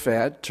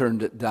Arafat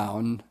turned it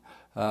down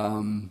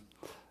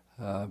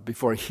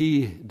before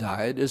he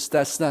died, is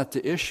that's not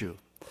the issue.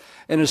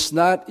 And it's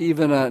not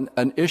even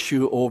an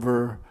issue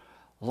over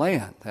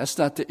land. That's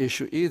not the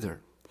issue either.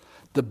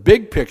 The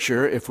big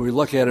picture, if we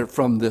look at it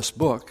from this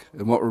book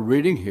and what we're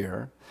reading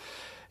here,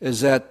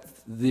 is that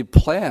the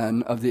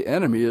plan of the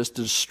enemy is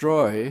to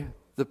destroy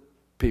the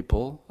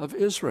people of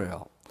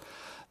Israel.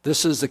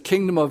 This is the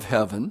kingdom of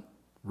heaven.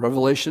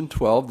 Revelation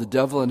 12, the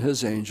devil and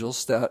his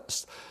angels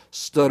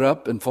stood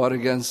up and fought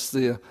against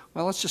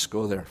let's just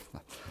go there.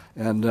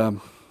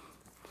 And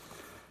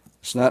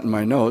it's not in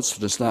my notes,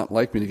 but it's not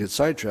like me to get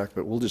sidetracked,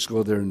 but we'll just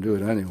go there and do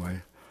it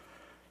anyway.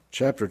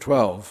 Chapter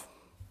 12.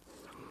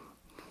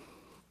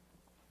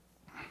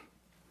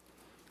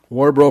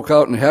 War broke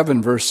out in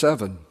heaven, verse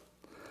 7.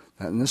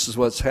 And this is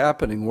what's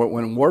happening.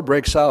 When war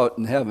breaks out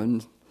in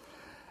heaven,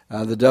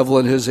 the devil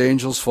and his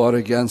angels fought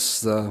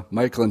against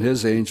Michael and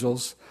his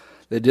angels.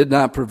 They did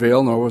not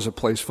prevail, nor was a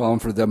place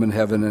found for them in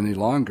heaven any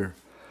longer.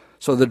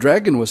 So the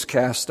dragon was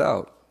cast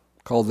out,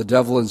 called the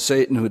devil and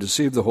Satan, who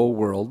deceived the whole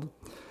world.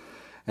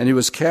 And he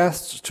was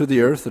cast to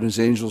the earth, and his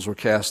angels were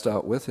cast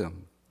out with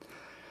him.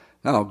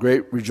 Now,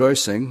 great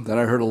rejoicing. Then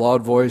I heard a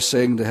loud voice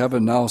saying to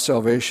heaven, now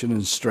salvation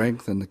and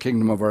strength and the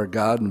kingdom of our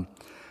God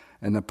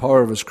and the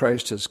power of his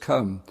Christ has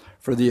come.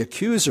 For the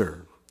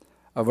accuser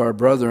of our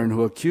brethren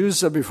who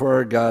accused them before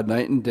our God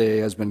night and day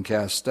has been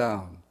cast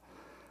down.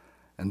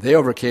 And they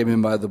overcame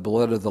him by the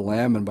blood of the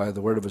Lamb and by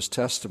the word of his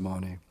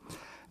testimony.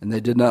 And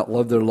they did not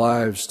love their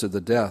lives to the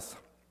death.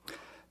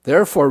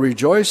 Therefore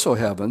rejoice, O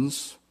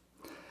heavens,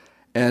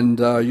 and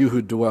you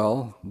who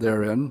dwell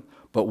therein.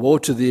 But woe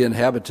to the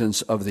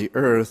inhabitants of the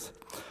earth,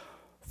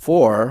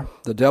 for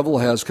the devil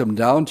has come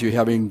down to you,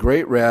 having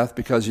great wrath,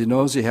 because he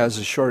knows he has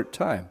a short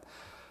time.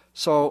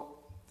 So,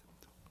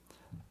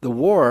 the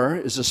war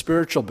is a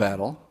spiritual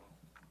battle.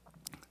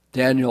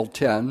 Daniel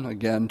 10,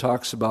 again,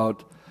 talks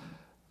about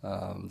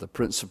the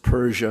prince of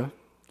Persia.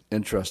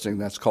 Interesting,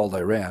 that's called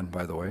Iran,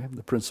 by the way.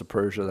 The prince of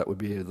Persia, that would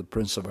be the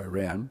prince of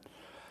Iran.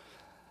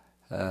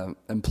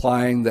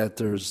 Implying that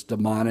there's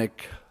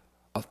demonic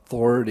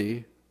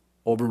authority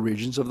over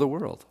regions of the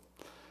world.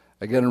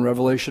 Again, in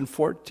Revelation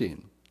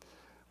 14,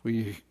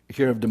 we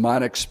hear of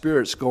demonic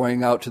spirits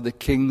going out to the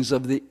kings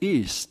of the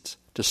east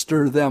to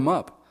stir them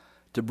up,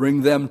 to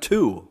bring them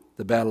to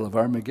the battle of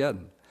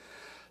Armageddon.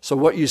 So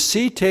what you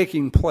see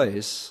taking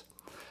place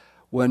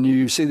when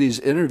you see these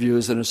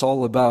interviews, and it's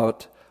all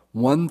about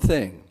one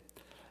thing,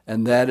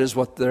 and that is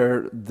what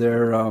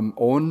their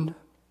own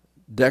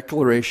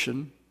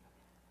declaration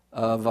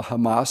of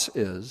Hamas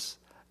is,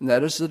 and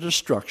that is the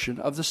destruction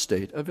of the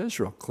state of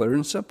Israel, clear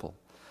and simple.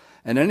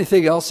 And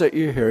anything else that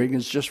you're hearing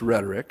is just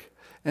rhetoric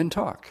and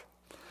talk.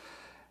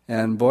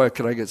 And boy,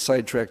 could I get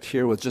sidetracked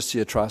here with just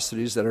the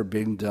atrocities that are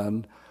being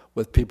done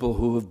with people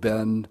who have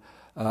been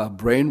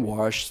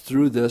brainwashed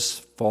through this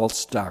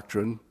false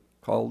doctrine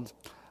called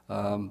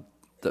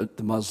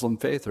the Muslim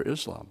faith or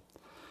Islam.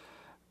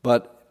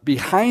 But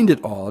behind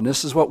it all, and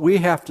this is what we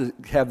have to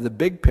have the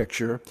big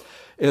picture,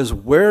 is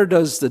where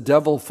does the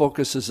devil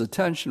focus his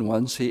attention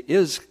once he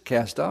is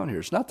cast down here?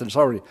 It's not that it's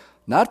already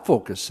not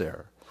focused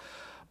there.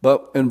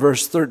 But in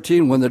verse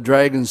 13, when the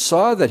dragon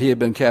saw that he had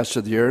been cast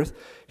to the earth,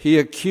 he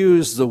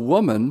accused the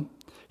woman,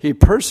 he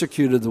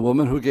persecuted the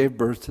woman who gave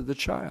birth to the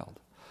child.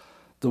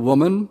 The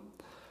woman,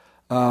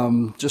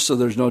 just so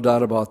there's no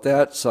doubt about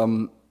that,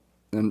 and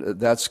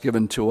that's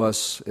given to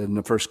us in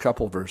the first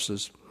couple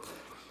verses,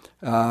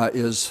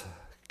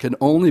 can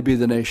only be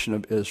the nation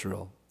of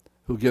Israel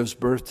who gives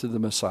birth to the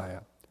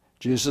Messiah.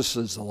 Jesus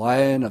is the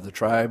Lion of the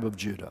tribe of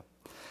Judah.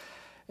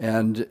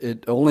 And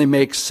it only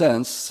makes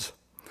sense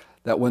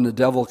that when the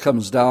devil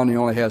comes down, he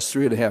only has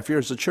 3.5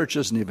 years. The church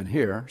isn't even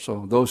here.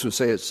 So those who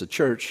say it's the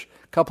church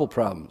Couple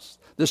problems.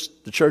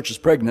 The church is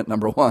pregnant,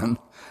 number one.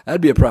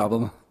 That'd be a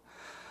problem.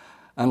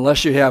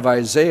 Unless you have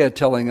Isaiah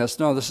telling us,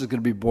 no, this is going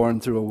to be born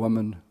through a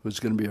woman who's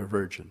going to be a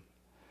virgin.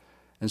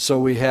 And so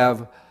we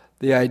have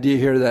the idea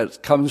here that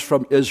it comes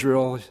from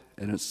Israel,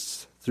 and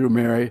it's through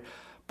Mary.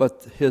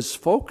 But his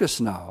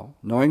focus now,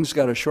 knowing he's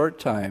got a short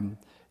time,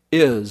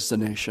 is the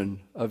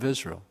nation of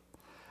Israel.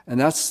 And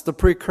that's the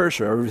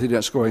precursor of everything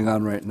that's going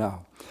on right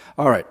now.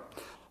 All right,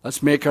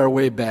 let's make our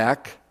way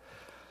back.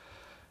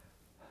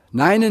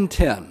 9 and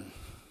 10.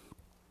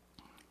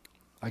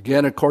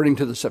 Again, according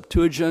to the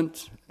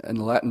Septuagint and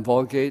the Latin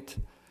Vulgate,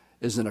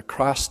 is an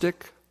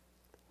acrostic.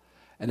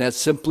 And that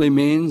simply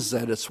means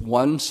that it's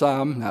one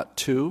psalm, not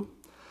two.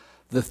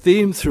 The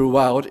theme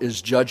throughout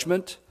is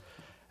judgment.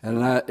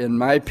 And in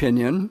my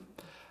opinion,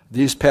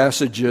 these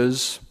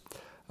passages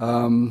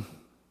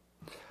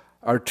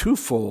are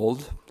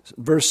twofold.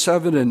 Verse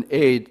 7 and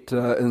 8,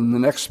 in the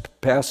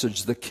next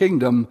passage, the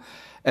kingdom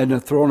and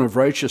the throne of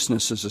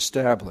righteousness is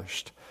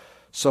established.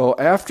 So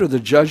after the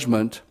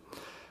judgment,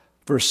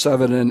 verse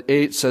 7 and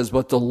 8 says,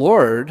 but the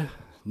Lord,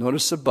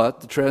 notice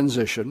the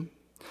transition,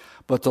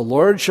 but the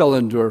Lord shall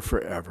endure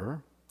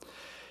forever.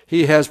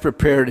 He has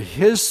prepared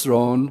his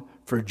throne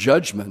for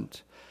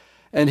judgment,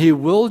 and he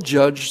will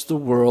judge the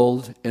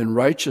world in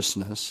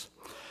righteousness,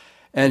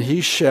 and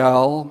he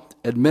shall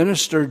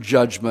administer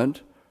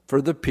judgment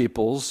for the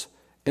peoples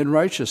in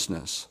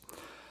righteousness.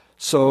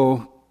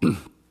 So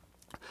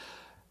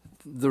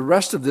the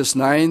rest of this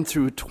 9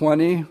 through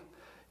 20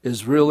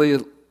 is really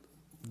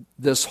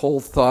this whole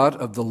thought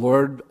of the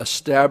Lord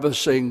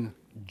establishing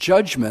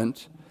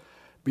judgment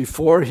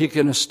before he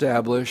can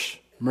establish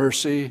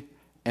mercy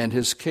and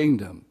his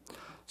kingdom.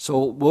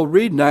 So we'll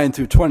read 9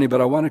 through 20,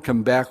 but I want to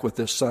come back with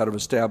this thought of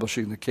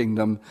establishing the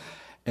kingdom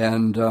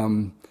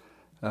and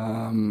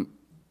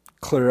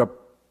clear up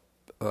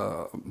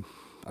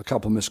a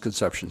couple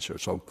misconceptions here.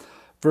 So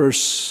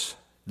verse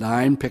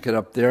 9, pick it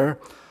up there.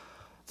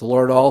 The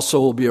Lord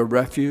also will be a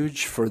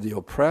refuge for the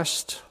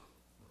oppressed,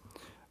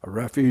 a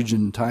refuge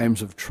in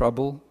times of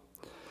trouble.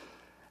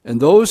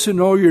 And those who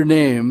know your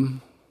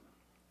name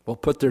will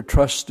put their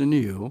trust in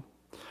you.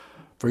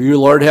 For you,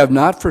 Lord, have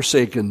not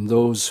forsaken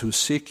those who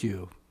seek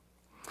you.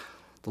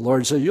 The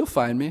Lord said, you'll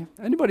find me.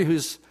 Anybody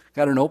who's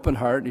got an open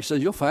heart, he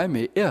says, you'll find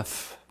me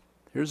if.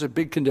 Here's a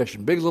big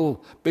condition, big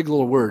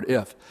little word,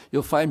 if.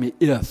 You'll find me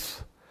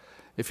if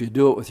you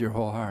do it with your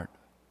whole heart.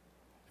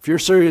 If you're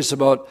serious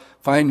about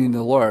finding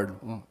the Lord,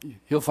 well,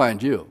 he'll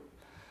find you.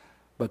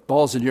 But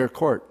ball's in your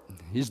court.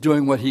 He's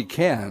doing what he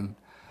can.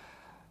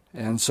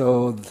 And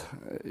so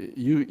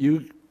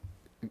you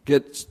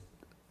get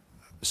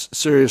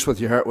serious with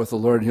your heart with the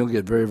Lord, and he'll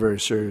get very, very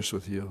serious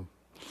with you.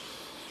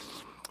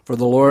 For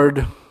the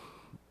Lord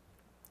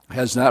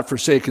has not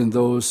forsaken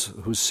those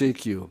who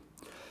seek you.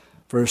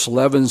 Verse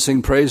 11,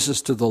 sing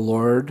praises to the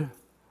Lord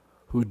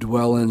who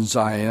dwell in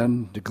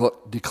Zion.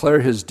 Declare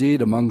his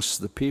deed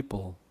amongst the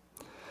people.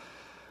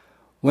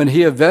 When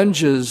he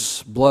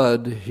avenges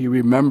blood, he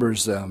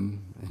remembers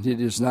them, and he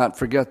does not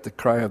forget the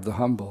cry of the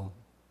humble.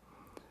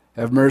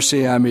 Have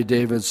mercy on me,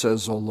 David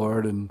says, O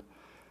Lord, and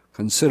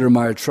consider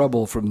my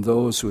trouble from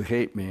those who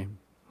hate me.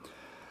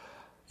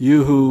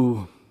 You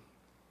who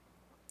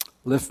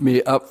lift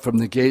me up from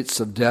the gates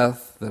of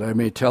death, that I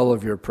may tell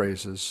of your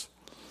praises.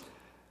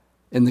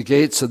 In the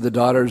gates of the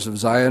daughters of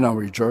Zion, I'll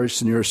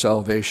rejoice in your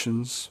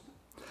salvations.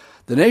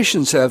 The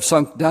nations have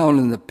sunk down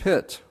in the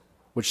pit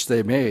which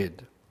they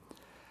made.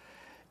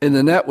 In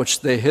the net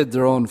which they hid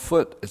their own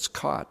foot, it's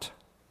caught.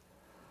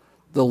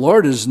 The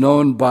Lord is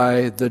known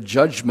by the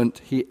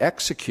judgment he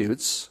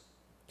executes.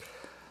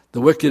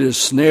 The wicked is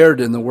snared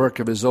in the work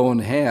of his own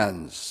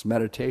hands.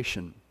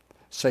 Meditation.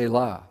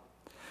 Selah.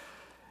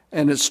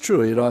 And it's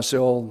true, it's the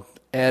old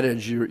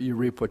adage, you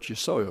reap what you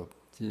sow.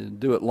 You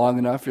do it long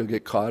enough, you'll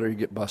get caught or you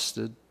get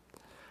busted.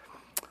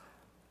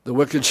 The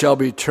wicked shall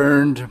be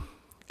turned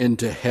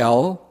into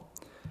hell,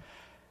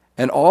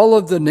 and all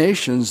of the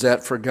nations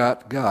that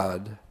forgot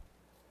God.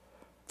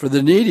 For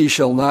the needy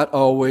shall not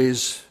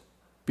always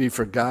be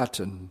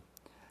forgotten,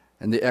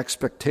 and the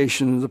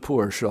expectation of the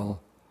poor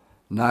shall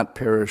not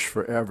perish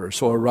forever.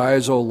 So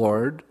arise, O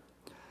Lord,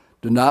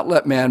 do not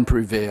let man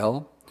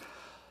prevail.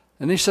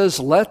 And he says,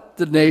 let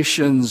the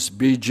nations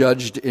be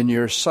judged in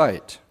your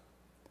sight.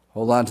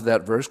 Hold on to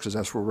that verse because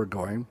that's where we're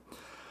going.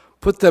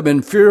 Put them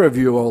in fear of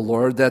you, O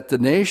Lord, that the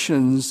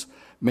nations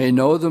may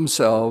know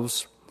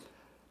themselves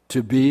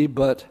to be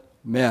but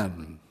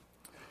men.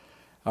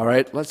 All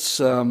right, let's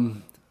go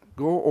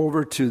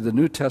over to the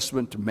New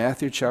Testament, to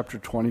Matthew chapter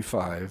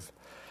 25.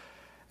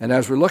 And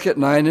as we look at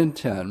 9 and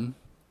 10,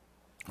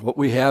 what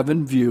we have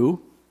in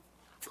view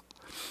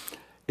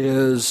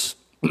is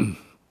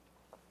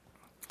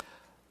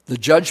the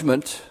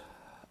judgment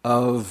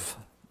of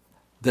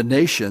the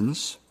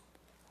nations.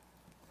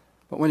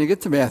 But when you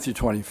get to Matthew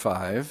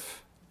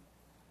 25,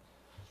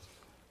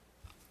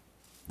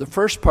 the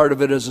first part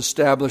of it is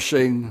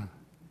establishing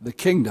the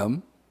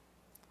kingdom.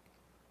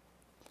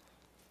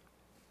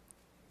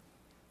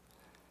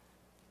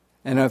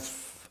 And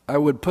if I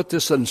would put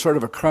this in sort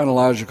of a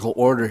chronological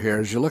order here,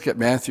 as you look at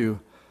Matthew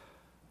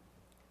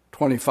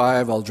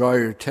 25, I'll draw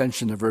your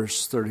attention to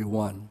verse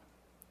 31.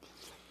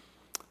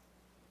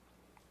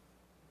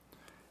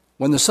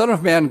 When the Son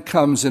of Man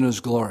comes in his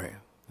glory.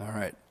 All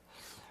right.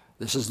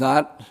 This is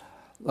not,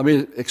 let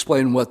me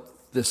explain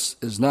what this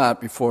is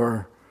not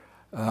before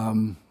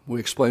we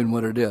explain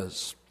what it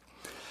is.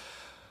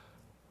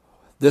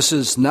 This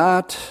is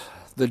not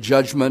the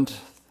judgment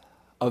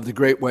of the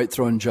great white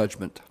throne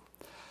judgment.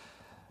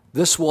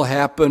 This will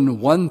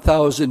happen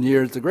 1,000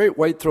 years. The great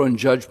white throne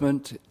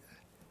judgment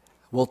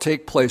will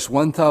take place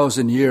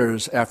 1,000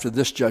 years after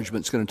this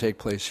judgment is going to take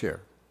place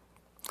here.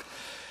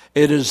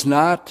 It is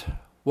not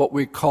what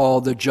we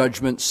call the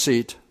judgment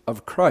seat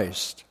of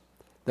Christ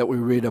that we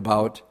read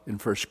about in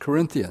 1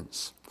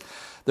 Corinthians.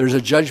 There's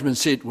a judgment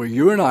seat where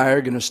you and I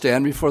are going to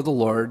stand before the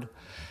Lord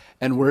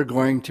and we're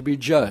going to be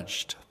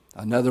judged.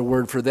 Another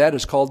word for that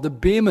is called the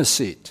Bema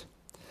seat.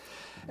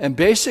 And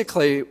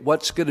basically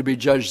what's going to be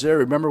judged there,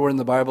 remember when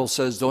the Bible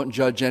says don't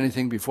judge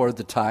anything before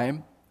the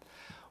time?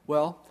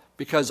 Well,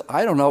 because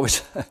I don't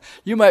always,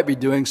 you might be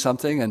doing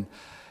something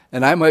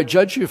and I might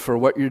judge you for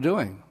what you're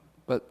doing.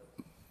 But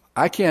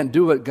I can't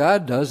do what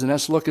God does, and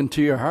that's look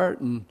into your heart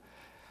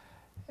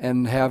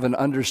and have an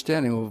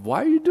understanding of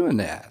why are you doing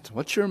that?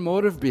 What's your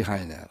motive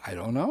behind that? I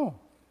don't know.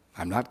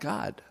 I'm not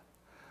God.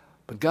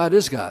 But God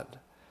is God.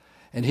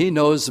 And he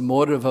knows the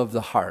motive of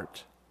the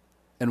heart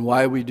and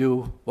why we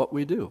do what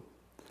we do.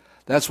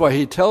 That's why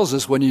he tells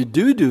us when you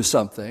do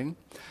something,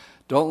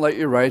 don't let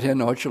your right hand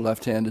know what your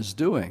left hand is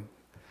doing.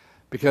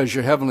 Because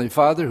your heavenly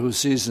Father who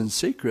sees in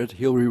secret,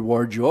 he'll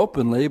reward you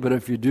openly. But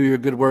if you do your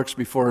good works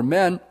before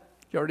men,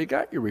 you already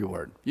got your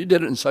reward. You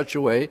did it in such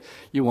a way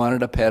you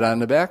wanted a pat on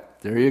the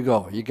back. There you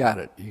go. You got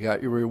it. You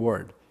got your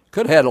reward.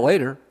 Could have had it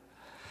later.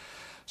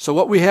 So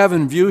what we have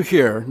in view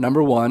here,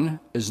 number one,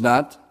 is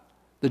not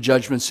the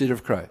judgment seat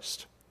of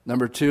Christ.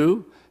 Number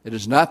two, it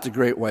is not the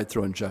great white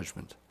throne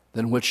judgment.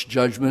 Then which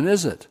judgment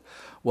is it?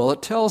 Well,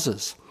 it tells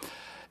us.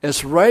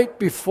 It's right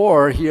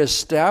before he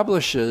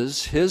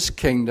establishes his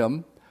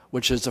kingdom,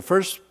 which is the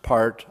first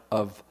part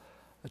of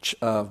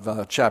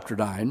chapter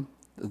 9,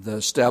 the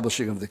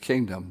establishing of the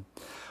kingdom.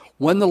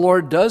 When the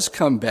Lord does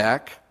come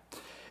back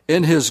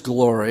in his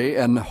glory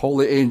and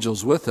holy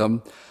angels with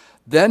him,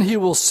 then he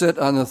will sit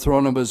on the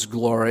throne of his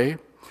glory,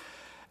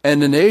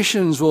 and the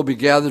nations will be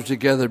gathered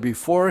together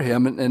before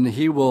him, and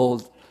he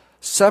will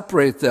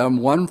separate them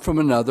one from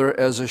another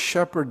as a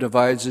shepherd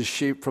divides his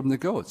sheep from the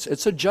goats.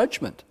 It's a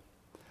judgment.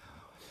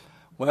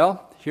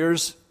 Well,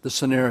 here's the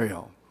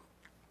scenario.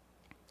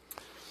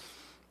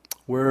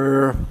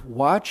 We're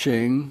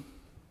watching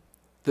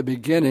the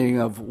beginning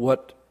of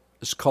what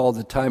is called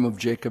the time of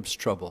Jacob's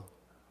trouble.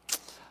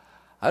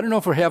 I don't know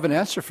if we have an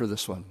answer for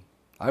this one.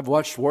 I've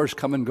watched wars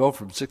come and go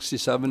from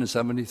 67 to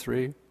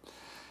 73,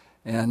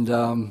 and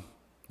one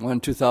in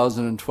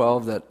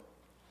 2012 that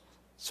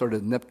sort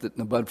of nipped it in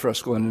the bud for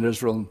us going to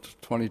Israel in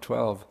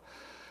 2012.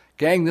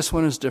 Gang, this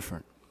one is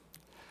different.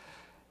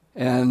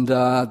 And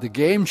the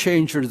game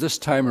changer this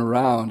time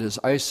around is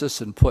ISIS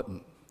and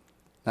Putin,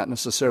 not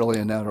necessarily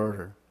in that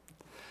order.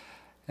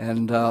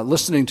 And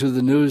listening to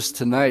the news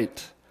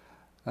tonight,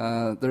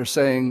 they're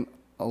saying,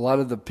 a lot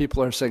of the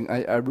people are saying,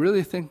 I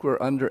really think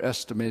we're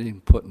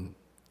underestimating Putin.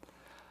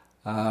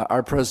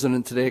 Our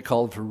president today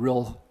called for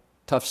real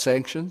tough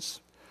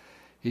sanctions.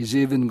 He's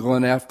even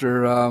going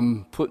after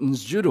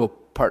Putin's judo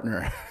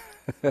partner.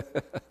 I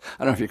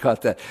don't know if you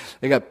caught that.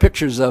 They got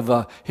pictures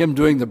of him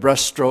doing the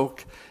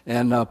breaststroke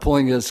and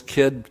pulling his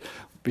kid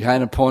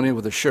behind a pony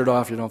with his shirt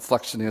off,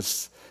 flexing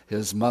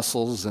his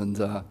muscles, and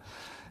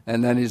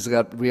then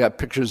we got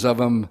pictures of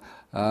him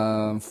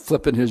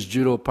flipping his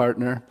judo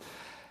partner.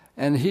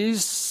 And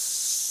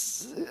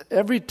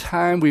every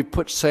time we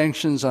put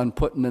sanctions on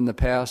Putin in the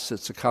past,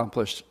 it's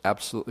accomplished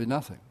absolutely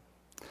nothing.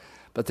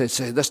 But they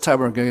say, this time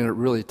we're going to get it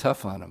really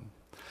tough on him.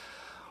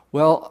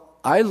 Well,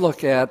 I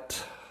look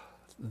at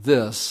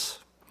this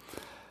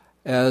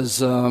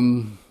as,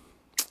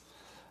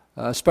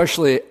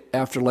 especially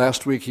after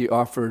last week, he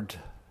offered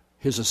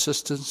his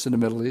assistance in the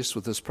Middle East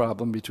with this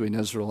problem between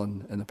Israel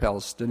and the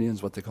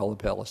Palestinians, what they call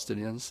the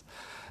Palestinians.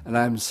 And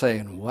I'm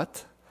saying,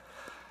 what?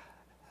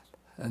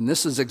 And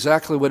this is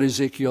exactly what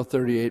Ezekiel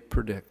 38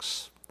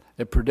 predicts.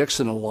 It predicts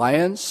an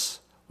alliance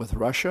with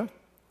Russia.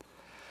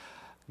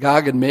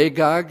 Gog and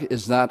Magog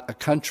is not a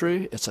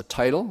country, it's a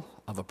title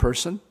of a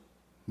person,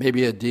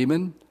 maybe a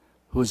demon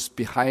who's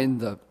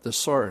behind the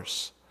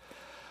source.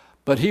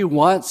 But he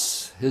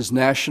wants his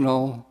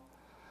national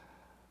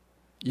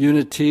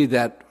unity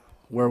that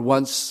where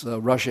once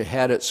Russia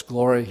had its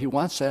glory, he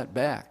wants that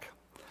back.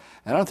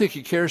 And I don't think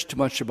he cares too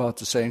much about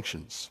the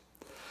sanctions.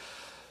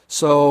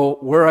 So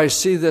where I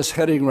see this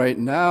heading right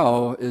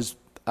now is,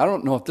 I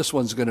don't know if this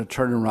one's going to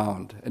turn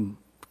around and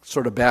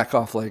sort of back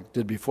off like it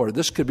did before.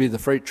 This could be the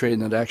freight train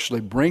that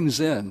actually brings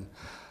in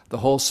the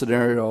whole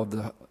scenario of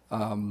the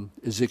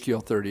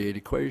Ezekiel 38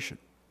 equation.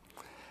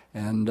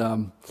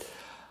 And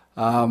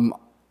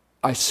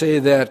I say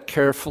that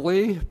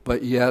carefully,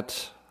 but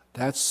yet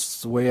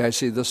that's the way I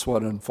see this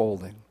one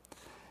unfolding.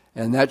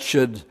 And that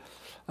should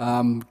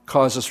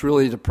cause us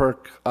really to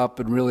perk up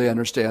and really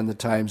understand the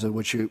times in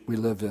which we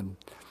live in.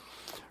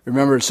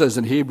 Remember, it says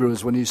in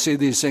Hebrews, when you see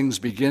these things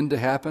begin to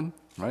happen,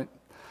 right,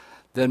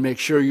 then make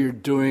sure you're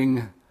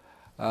doing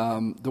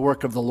the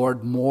work of the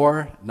Lord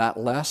more, not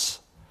less.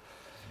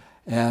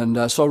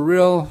 And so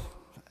real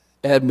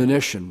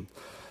admonition.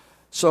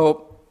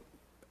 So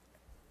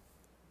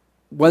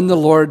when the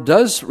Lord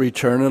does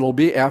return, it'll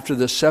be after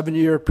the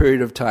 7-year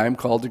period of time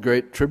called the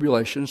Great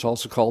Tribulation. It's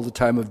also called the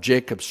time of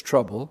Jacob's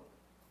trouble.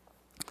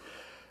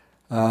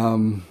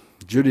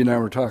 Judy and I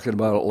were talking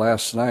about it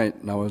last night,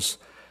 and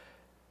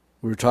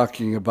we were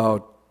talking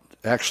about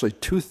actually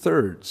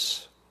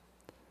 2/3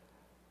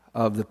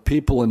 of the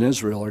people in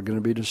Israel are going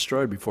to be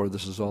destroyed before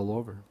this is all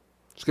over.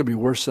 It's going to be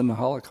worse than the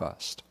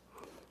Holocaust.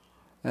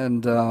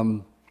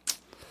 And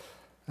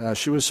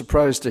she was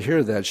surprised to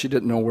hear that. She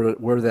didn't know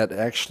where that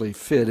actually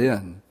fit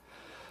in.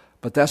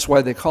 But that's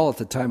why they call it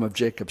the time of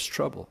Jacob's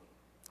trouble.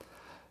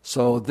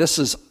 So this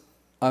is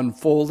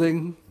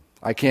unfolding.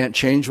 I can't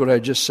change what I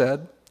just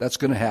said. That's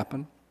going to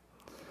happen.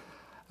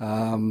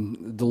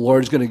 The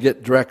Lord's going to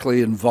get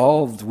directly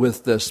involved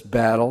with this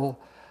battle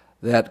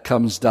that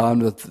comes down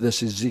with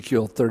this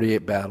Ezekiel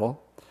 38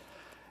 battle.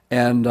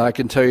 And I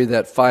can tell you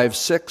that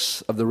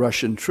 5/6 of the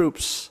Russian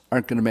troops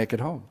aren't going to make it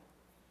home.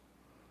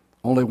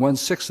 Only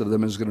 1/6 of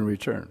them is going to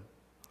return.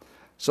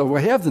 So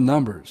we have the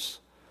numbers.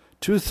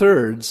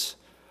 2/3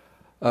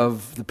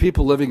 of the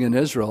people living in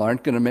Israel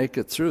aren't going to make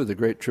it through the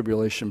Great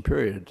Tribulation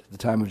period, the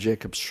time of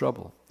Jacob's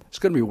trouble. It's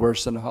going to be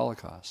worse than the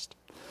Holocaust.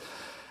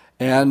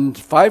 And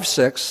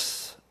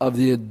 5/6 of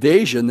the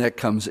invasion that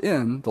comes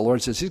in, the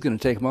Lord says he's going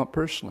to take them out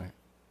personally.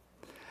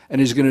 And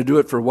he's going to do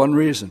it for one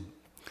reason.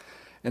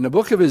 In the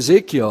book of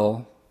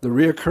Ezekiel, the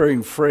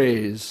reoccurring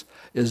phrase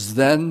is,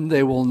 "Then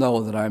they will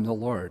know that I'm the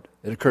Lord."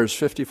 It occurs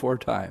 54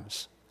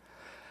 times.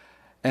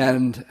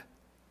 And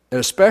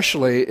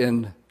especially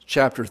in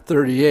chapter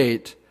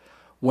 38,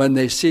 when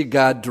they see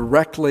God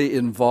directly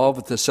involved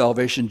with the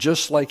salvation,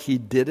 just like he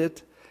did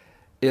it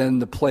in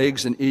the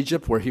plagues in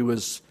Egypt, where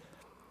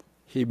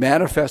he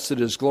manifested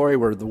his glory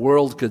where the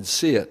world could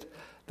see it.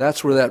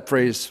 That's where that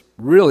phrase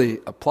really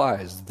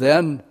applies.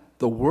 Then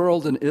the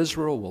world and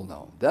Israel will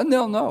know. Then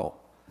they'll know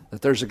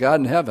that there's a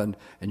God in heaven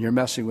and you're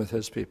messing with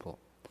his people.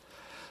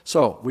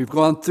 So we've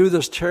gone through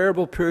this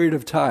terrible period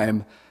of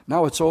time.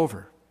 Now it's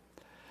over.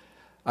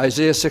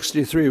 Isaiah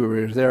 63, we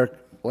were there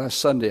last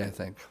Sunday, I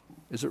think.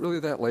 Is it really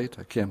that late?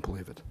 I can't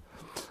believe it.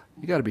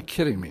 You got to be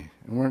kidding me.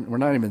 And we're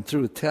not even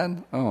through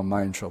 10? Oh, am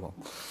I in trouble?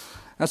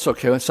 That's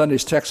okay.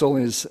 Sunday's text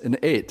only is an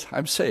 8.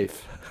 I'm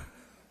safe.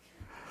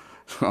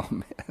 Oh,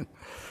 man.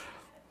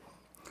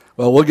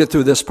 Well, we'll get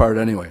through this part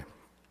anyway.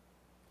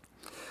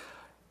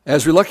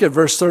 As we look at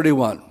verse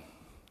 31,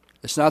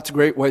 it's not the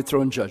great white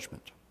throne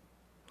judgment.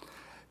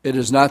 It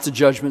is not the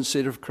judgment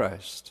seat of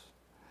Christ.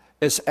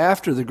 It's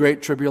after the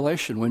great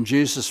tribulation when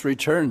Jesus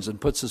returns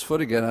and puts his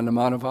foot again on the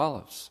Mount of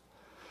Olives.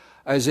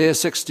 Isaiah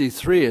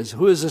 63 is,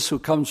 who is this who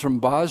comes from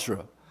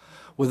Basra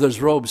with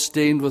his robe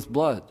stained with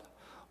blood?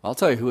 I'll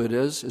tell you who it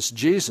is. It's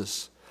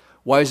Jesus.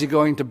 Why is he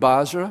going to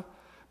Basra?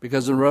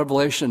 Because in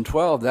Revelation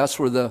 12, that's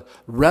where the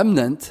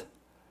remnant,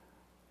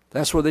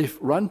 that's where they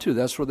run to.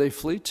 That's where they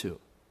flee to.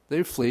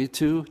 They flee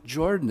to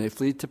Jordan. They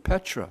flee to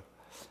Petra.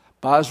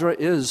 Basra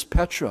is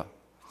Petra.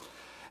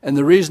 And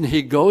the reason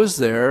he goes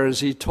there is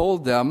he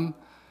told them,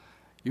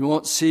 you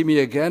won't see me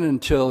again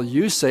until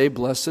you say,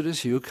 blessed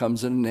is he who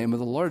comes in the name of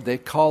the Lord. They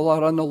call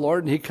out on the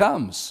Lord and he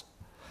comes.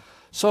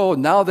 So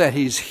now that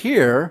he's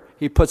here,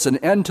 he puts an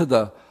end to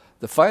the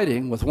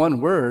fighting with one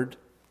word.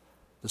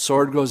 The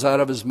sword goes out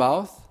of his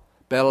mouth.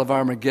 Battle of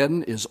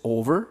Armageddon is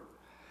over.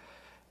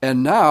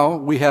 And now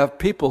we have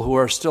people who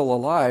are still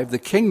alive. The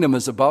kingdom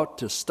is about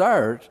to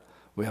start.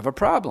 We have a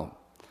problem.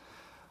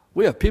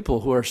 We have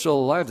people who are still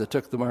alive that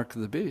took the mark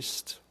of the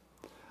beast.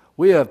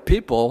 We have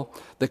people,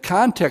 the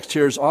context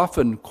here is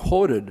often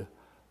quoted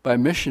by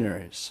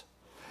missionaries.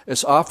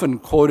 It's often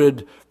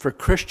quoted for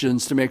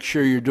Christians to make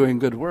sure you're doing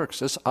good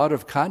works. It's out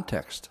of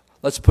context.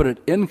 Let's put it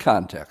in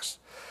context.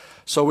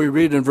 So we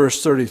read in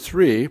verse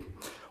 33,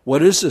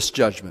 what is this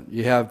judgment?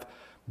 You have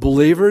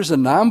believers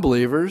and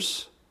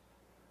non-believers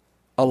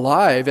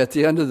alive at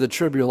the end of the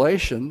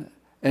tribulation,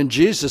 and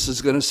Jesus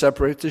is going to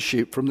separate the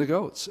sheep from the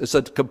goats. It's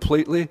a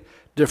completely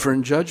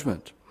different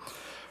judgment.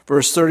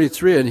 Verse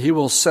 33, and he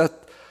will set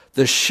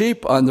the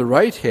sheep on the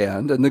right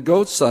hand and the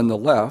goats on the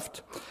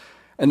left,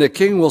 and the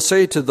king will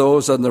say to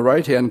those on the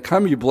right hand,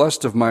 come, you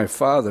blessed of my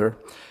Father,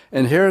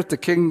 inherit the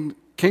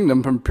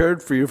kingdom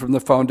prepared for you from the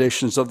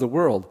foundations of the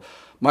world.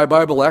 My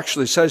Bible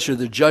actually says here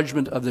the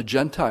judgment of the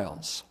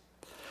Gentiles.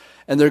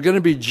 And they're going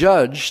to be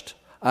judged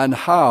on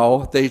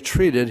how they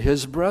treated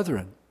his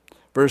brethren.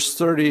 Verse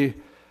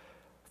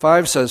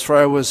 35 says, for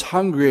I was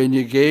hungry and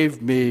you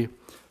gave me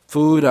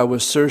food, I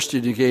was thirsty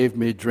and you gave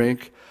me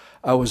drink.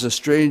 I was a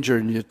stranger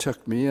and you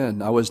took me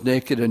in. I was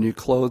naked and you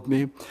clothed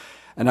me.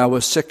 And I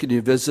was sick and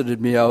you visited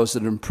me. I was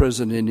in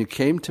prison and you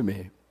came to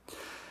me.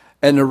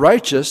 And the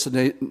righteous,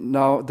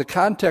 now the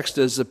context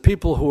is the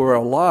people who are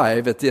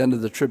alive at the end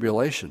of the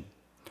tribulation.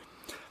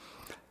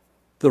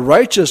 The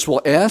righteous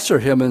will answer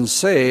him and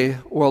say,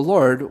 well,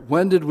 Lord,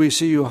 when did we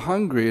see you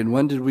hungry and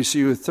when did we see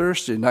you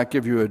thirsty and not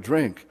give you a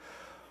drink?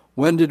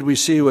 When did we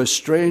see you a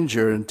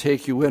stranger and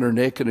take you in, or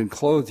naked and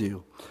clothe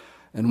you?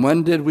 And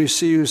when did we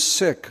see you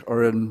sick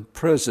or in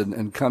prison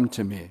and come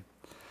to me?"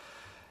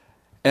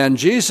 And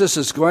Jesus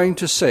is going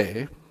to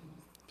say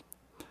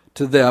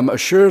to them,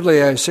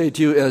 "Assuredly I say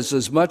to you,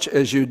 as much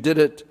as you did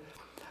it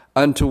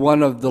unto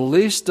one of the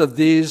least of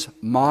these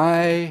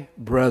my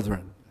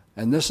brethren."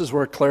 And this is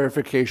where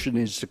clarification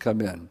needs to come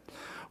in.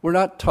 We're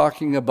not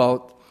talking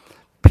about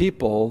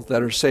people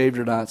that are saved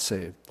or not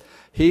saved.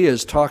 He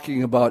is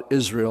talking about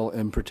Israel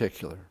in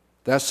particular.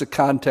 That's the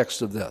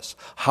context of this.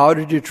 How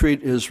did you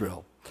treat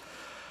Israel?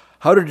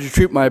 How did you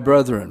treat my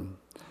brethren?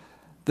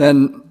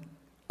 Then,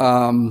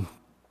 and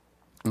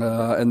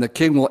the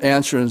king will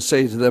answer and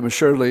say to them,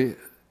 "Assuredly,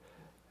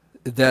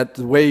 that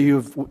the way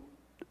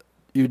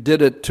you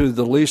did it to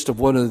the least of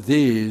one of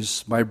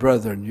these, my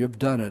brethren, you've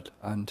done it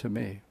unto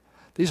me."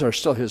 These are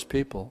still his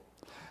people,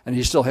 and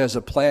he still has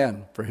a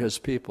plan for his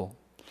people.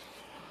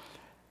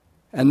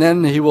 And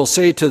then he will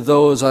say to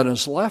those on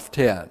his left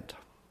hand,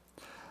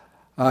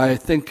 I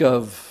think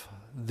of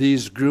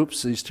these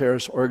groups, these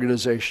terrorist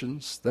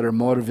organizations that are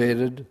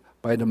motivated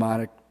by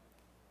demonic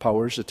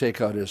powers to take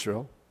out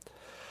Israel.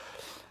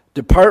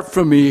 "Depart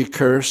from me,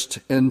 cursed,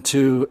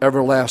 into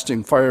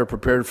everlasting fire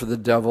prepared for the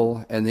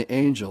devil and the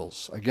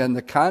angels." Again,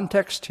 the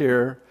context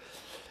here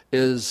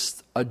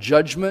is a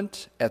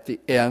judgment at the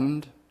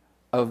end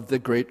of the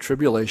Great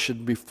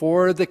Tribulation.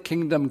 Before the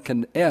kingdom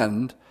can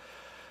end,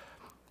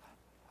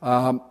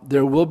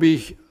 there will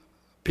be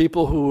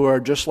people who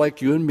are just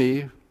like you and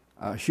me,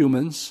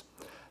 humans,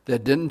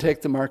 that didn't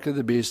take the mark of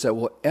the beast, that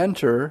will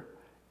enter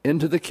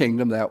into the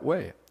kingdom that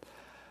way.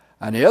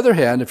 On the other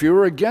hand, if you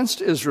were against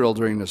Israel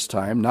during this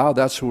time, now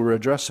that's who we're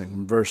addressing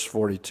in verse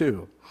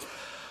 42.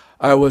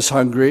 "I was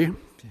hungry,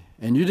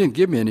 and you didn't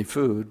give me any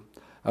food.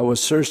 I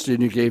was thirsty,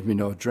 and you gave me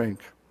no drink.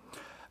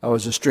 I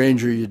was a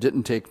stranger, you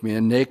didn't take me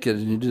in, naked,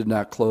 and you did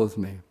not clothe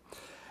me,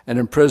 and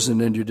in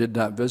prison, and you did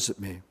not visit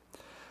me."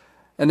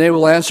 And they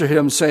will answer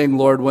him, saying,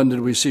 "Lord, when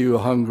did we see you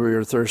hungry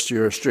or thirsty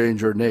or a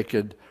stranger or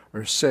naked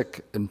or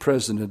sick in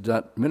prison and did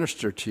not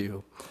minister to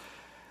you?"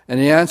 And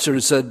he answered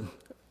and said,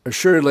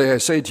 "Assuredly, I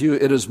say to you,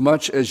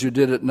 inasmuch as you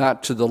did it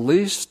not to the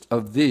least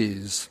of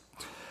these,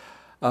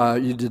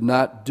 you did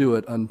not do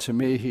it unto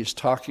me." He's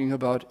talking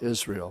about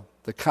Israel.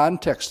 The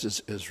context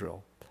is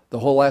Israel. The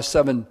whole last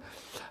 7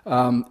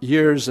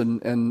 years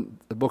in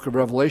the book of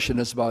Revelation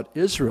is about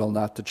Israel,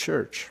 not the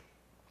church.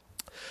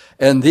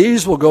 "And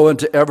these will go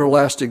into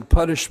everlasting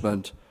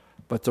punishment,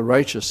 but the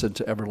righteous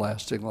into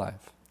everlasting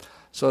life."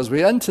 So as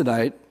we end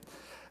tonight,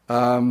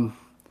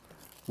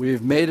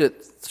 we've made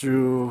it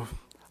through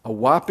a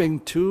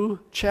whopping 2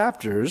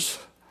 chapters,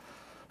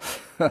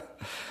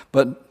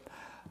 but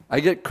I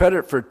get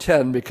credit for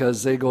 10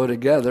 because they go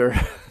together.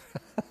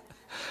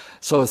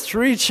 So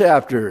 3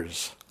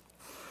 chapters,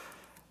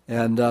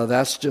 and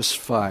that's just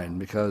fine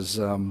because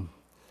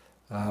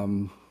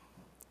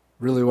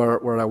really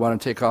what I want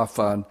to take off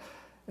on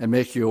and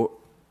make you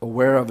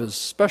aware of is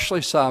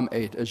especially Psalm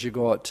 8 as you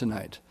go out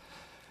tonight.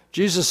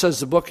 Jesus says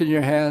the book in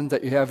your hand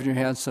that you have in your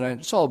hands tonight,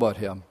 it's all about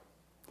him.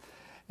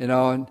 You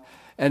know,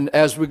 and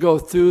as we go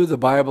through the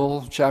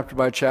Bible, chapter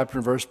by chapter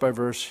and verse by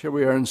verse, here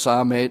we are in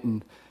Psalm 8,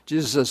 and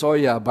Jesus says, "Oh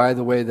yeah, by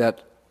the way,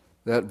 that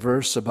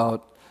verse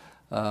about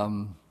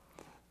the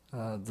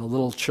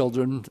little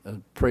children,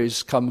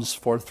 praise comes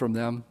forth from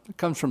them. It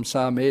comes from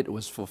Psalm 8. It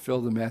was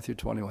fulfilled in Matthew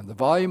 21. The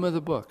volume of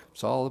the book,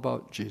 it's all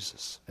about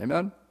Jesus."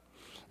 Amen?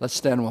 Let's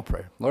stand and we'll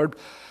pray. Lord,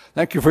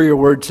 thank you for your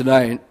word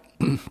tonight.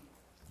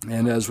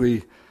 And as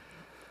we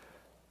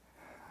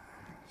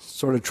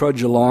sort of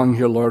trudge along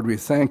here, Lord, we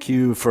thank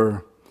you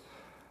for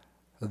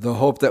the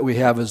hope that we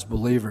have as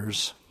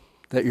believers,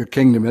 that your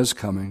kingdom is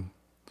coming.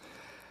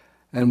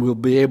 And we'll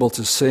be able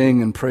to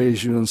sing and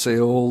praise you and say,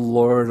 "Oh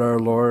Lord, our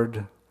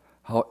Lord,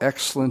 how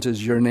excellent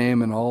is your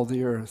name in all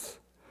the earth."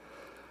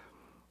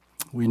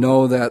 We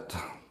know that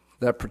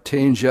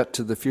pertains yet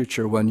to the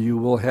future when you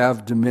will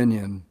have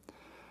dominion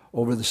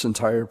over this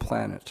entire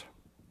planet.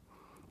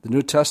 The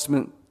New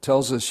Testament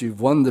tells us you've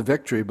won the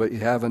victory, but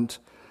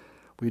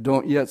we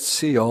don't yet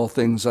see all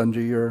things under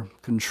your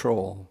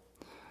control.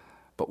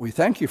 But we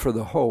thank you for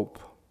the hope,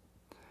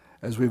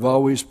 as we've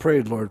always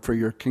prayed, Lord, for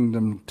your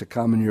kingdom to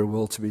come and your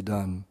will to be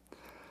done.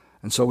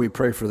 And so we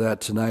pray for that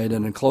tonight.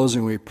 And in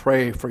closing, we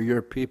pray for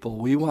your people.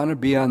 We want to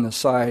be on the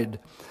side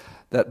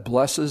that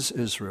blesses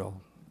Israel.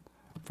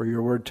 For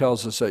your word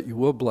tells us that you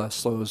will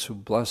bless those who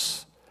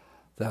bless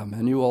them,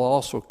 and you will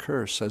also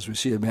curse, as we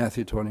see in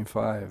Matthew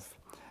 25,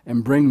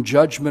 and bring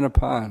judgment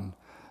upon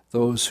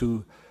those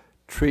who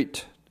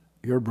treat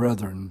your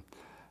brethren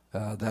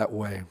that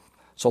way.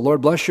 So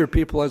Lord, bless your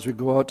people as we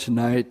go out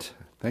tonight.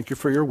 Thank you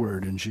for your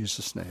word in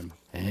Jesus' name.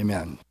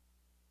 Amen.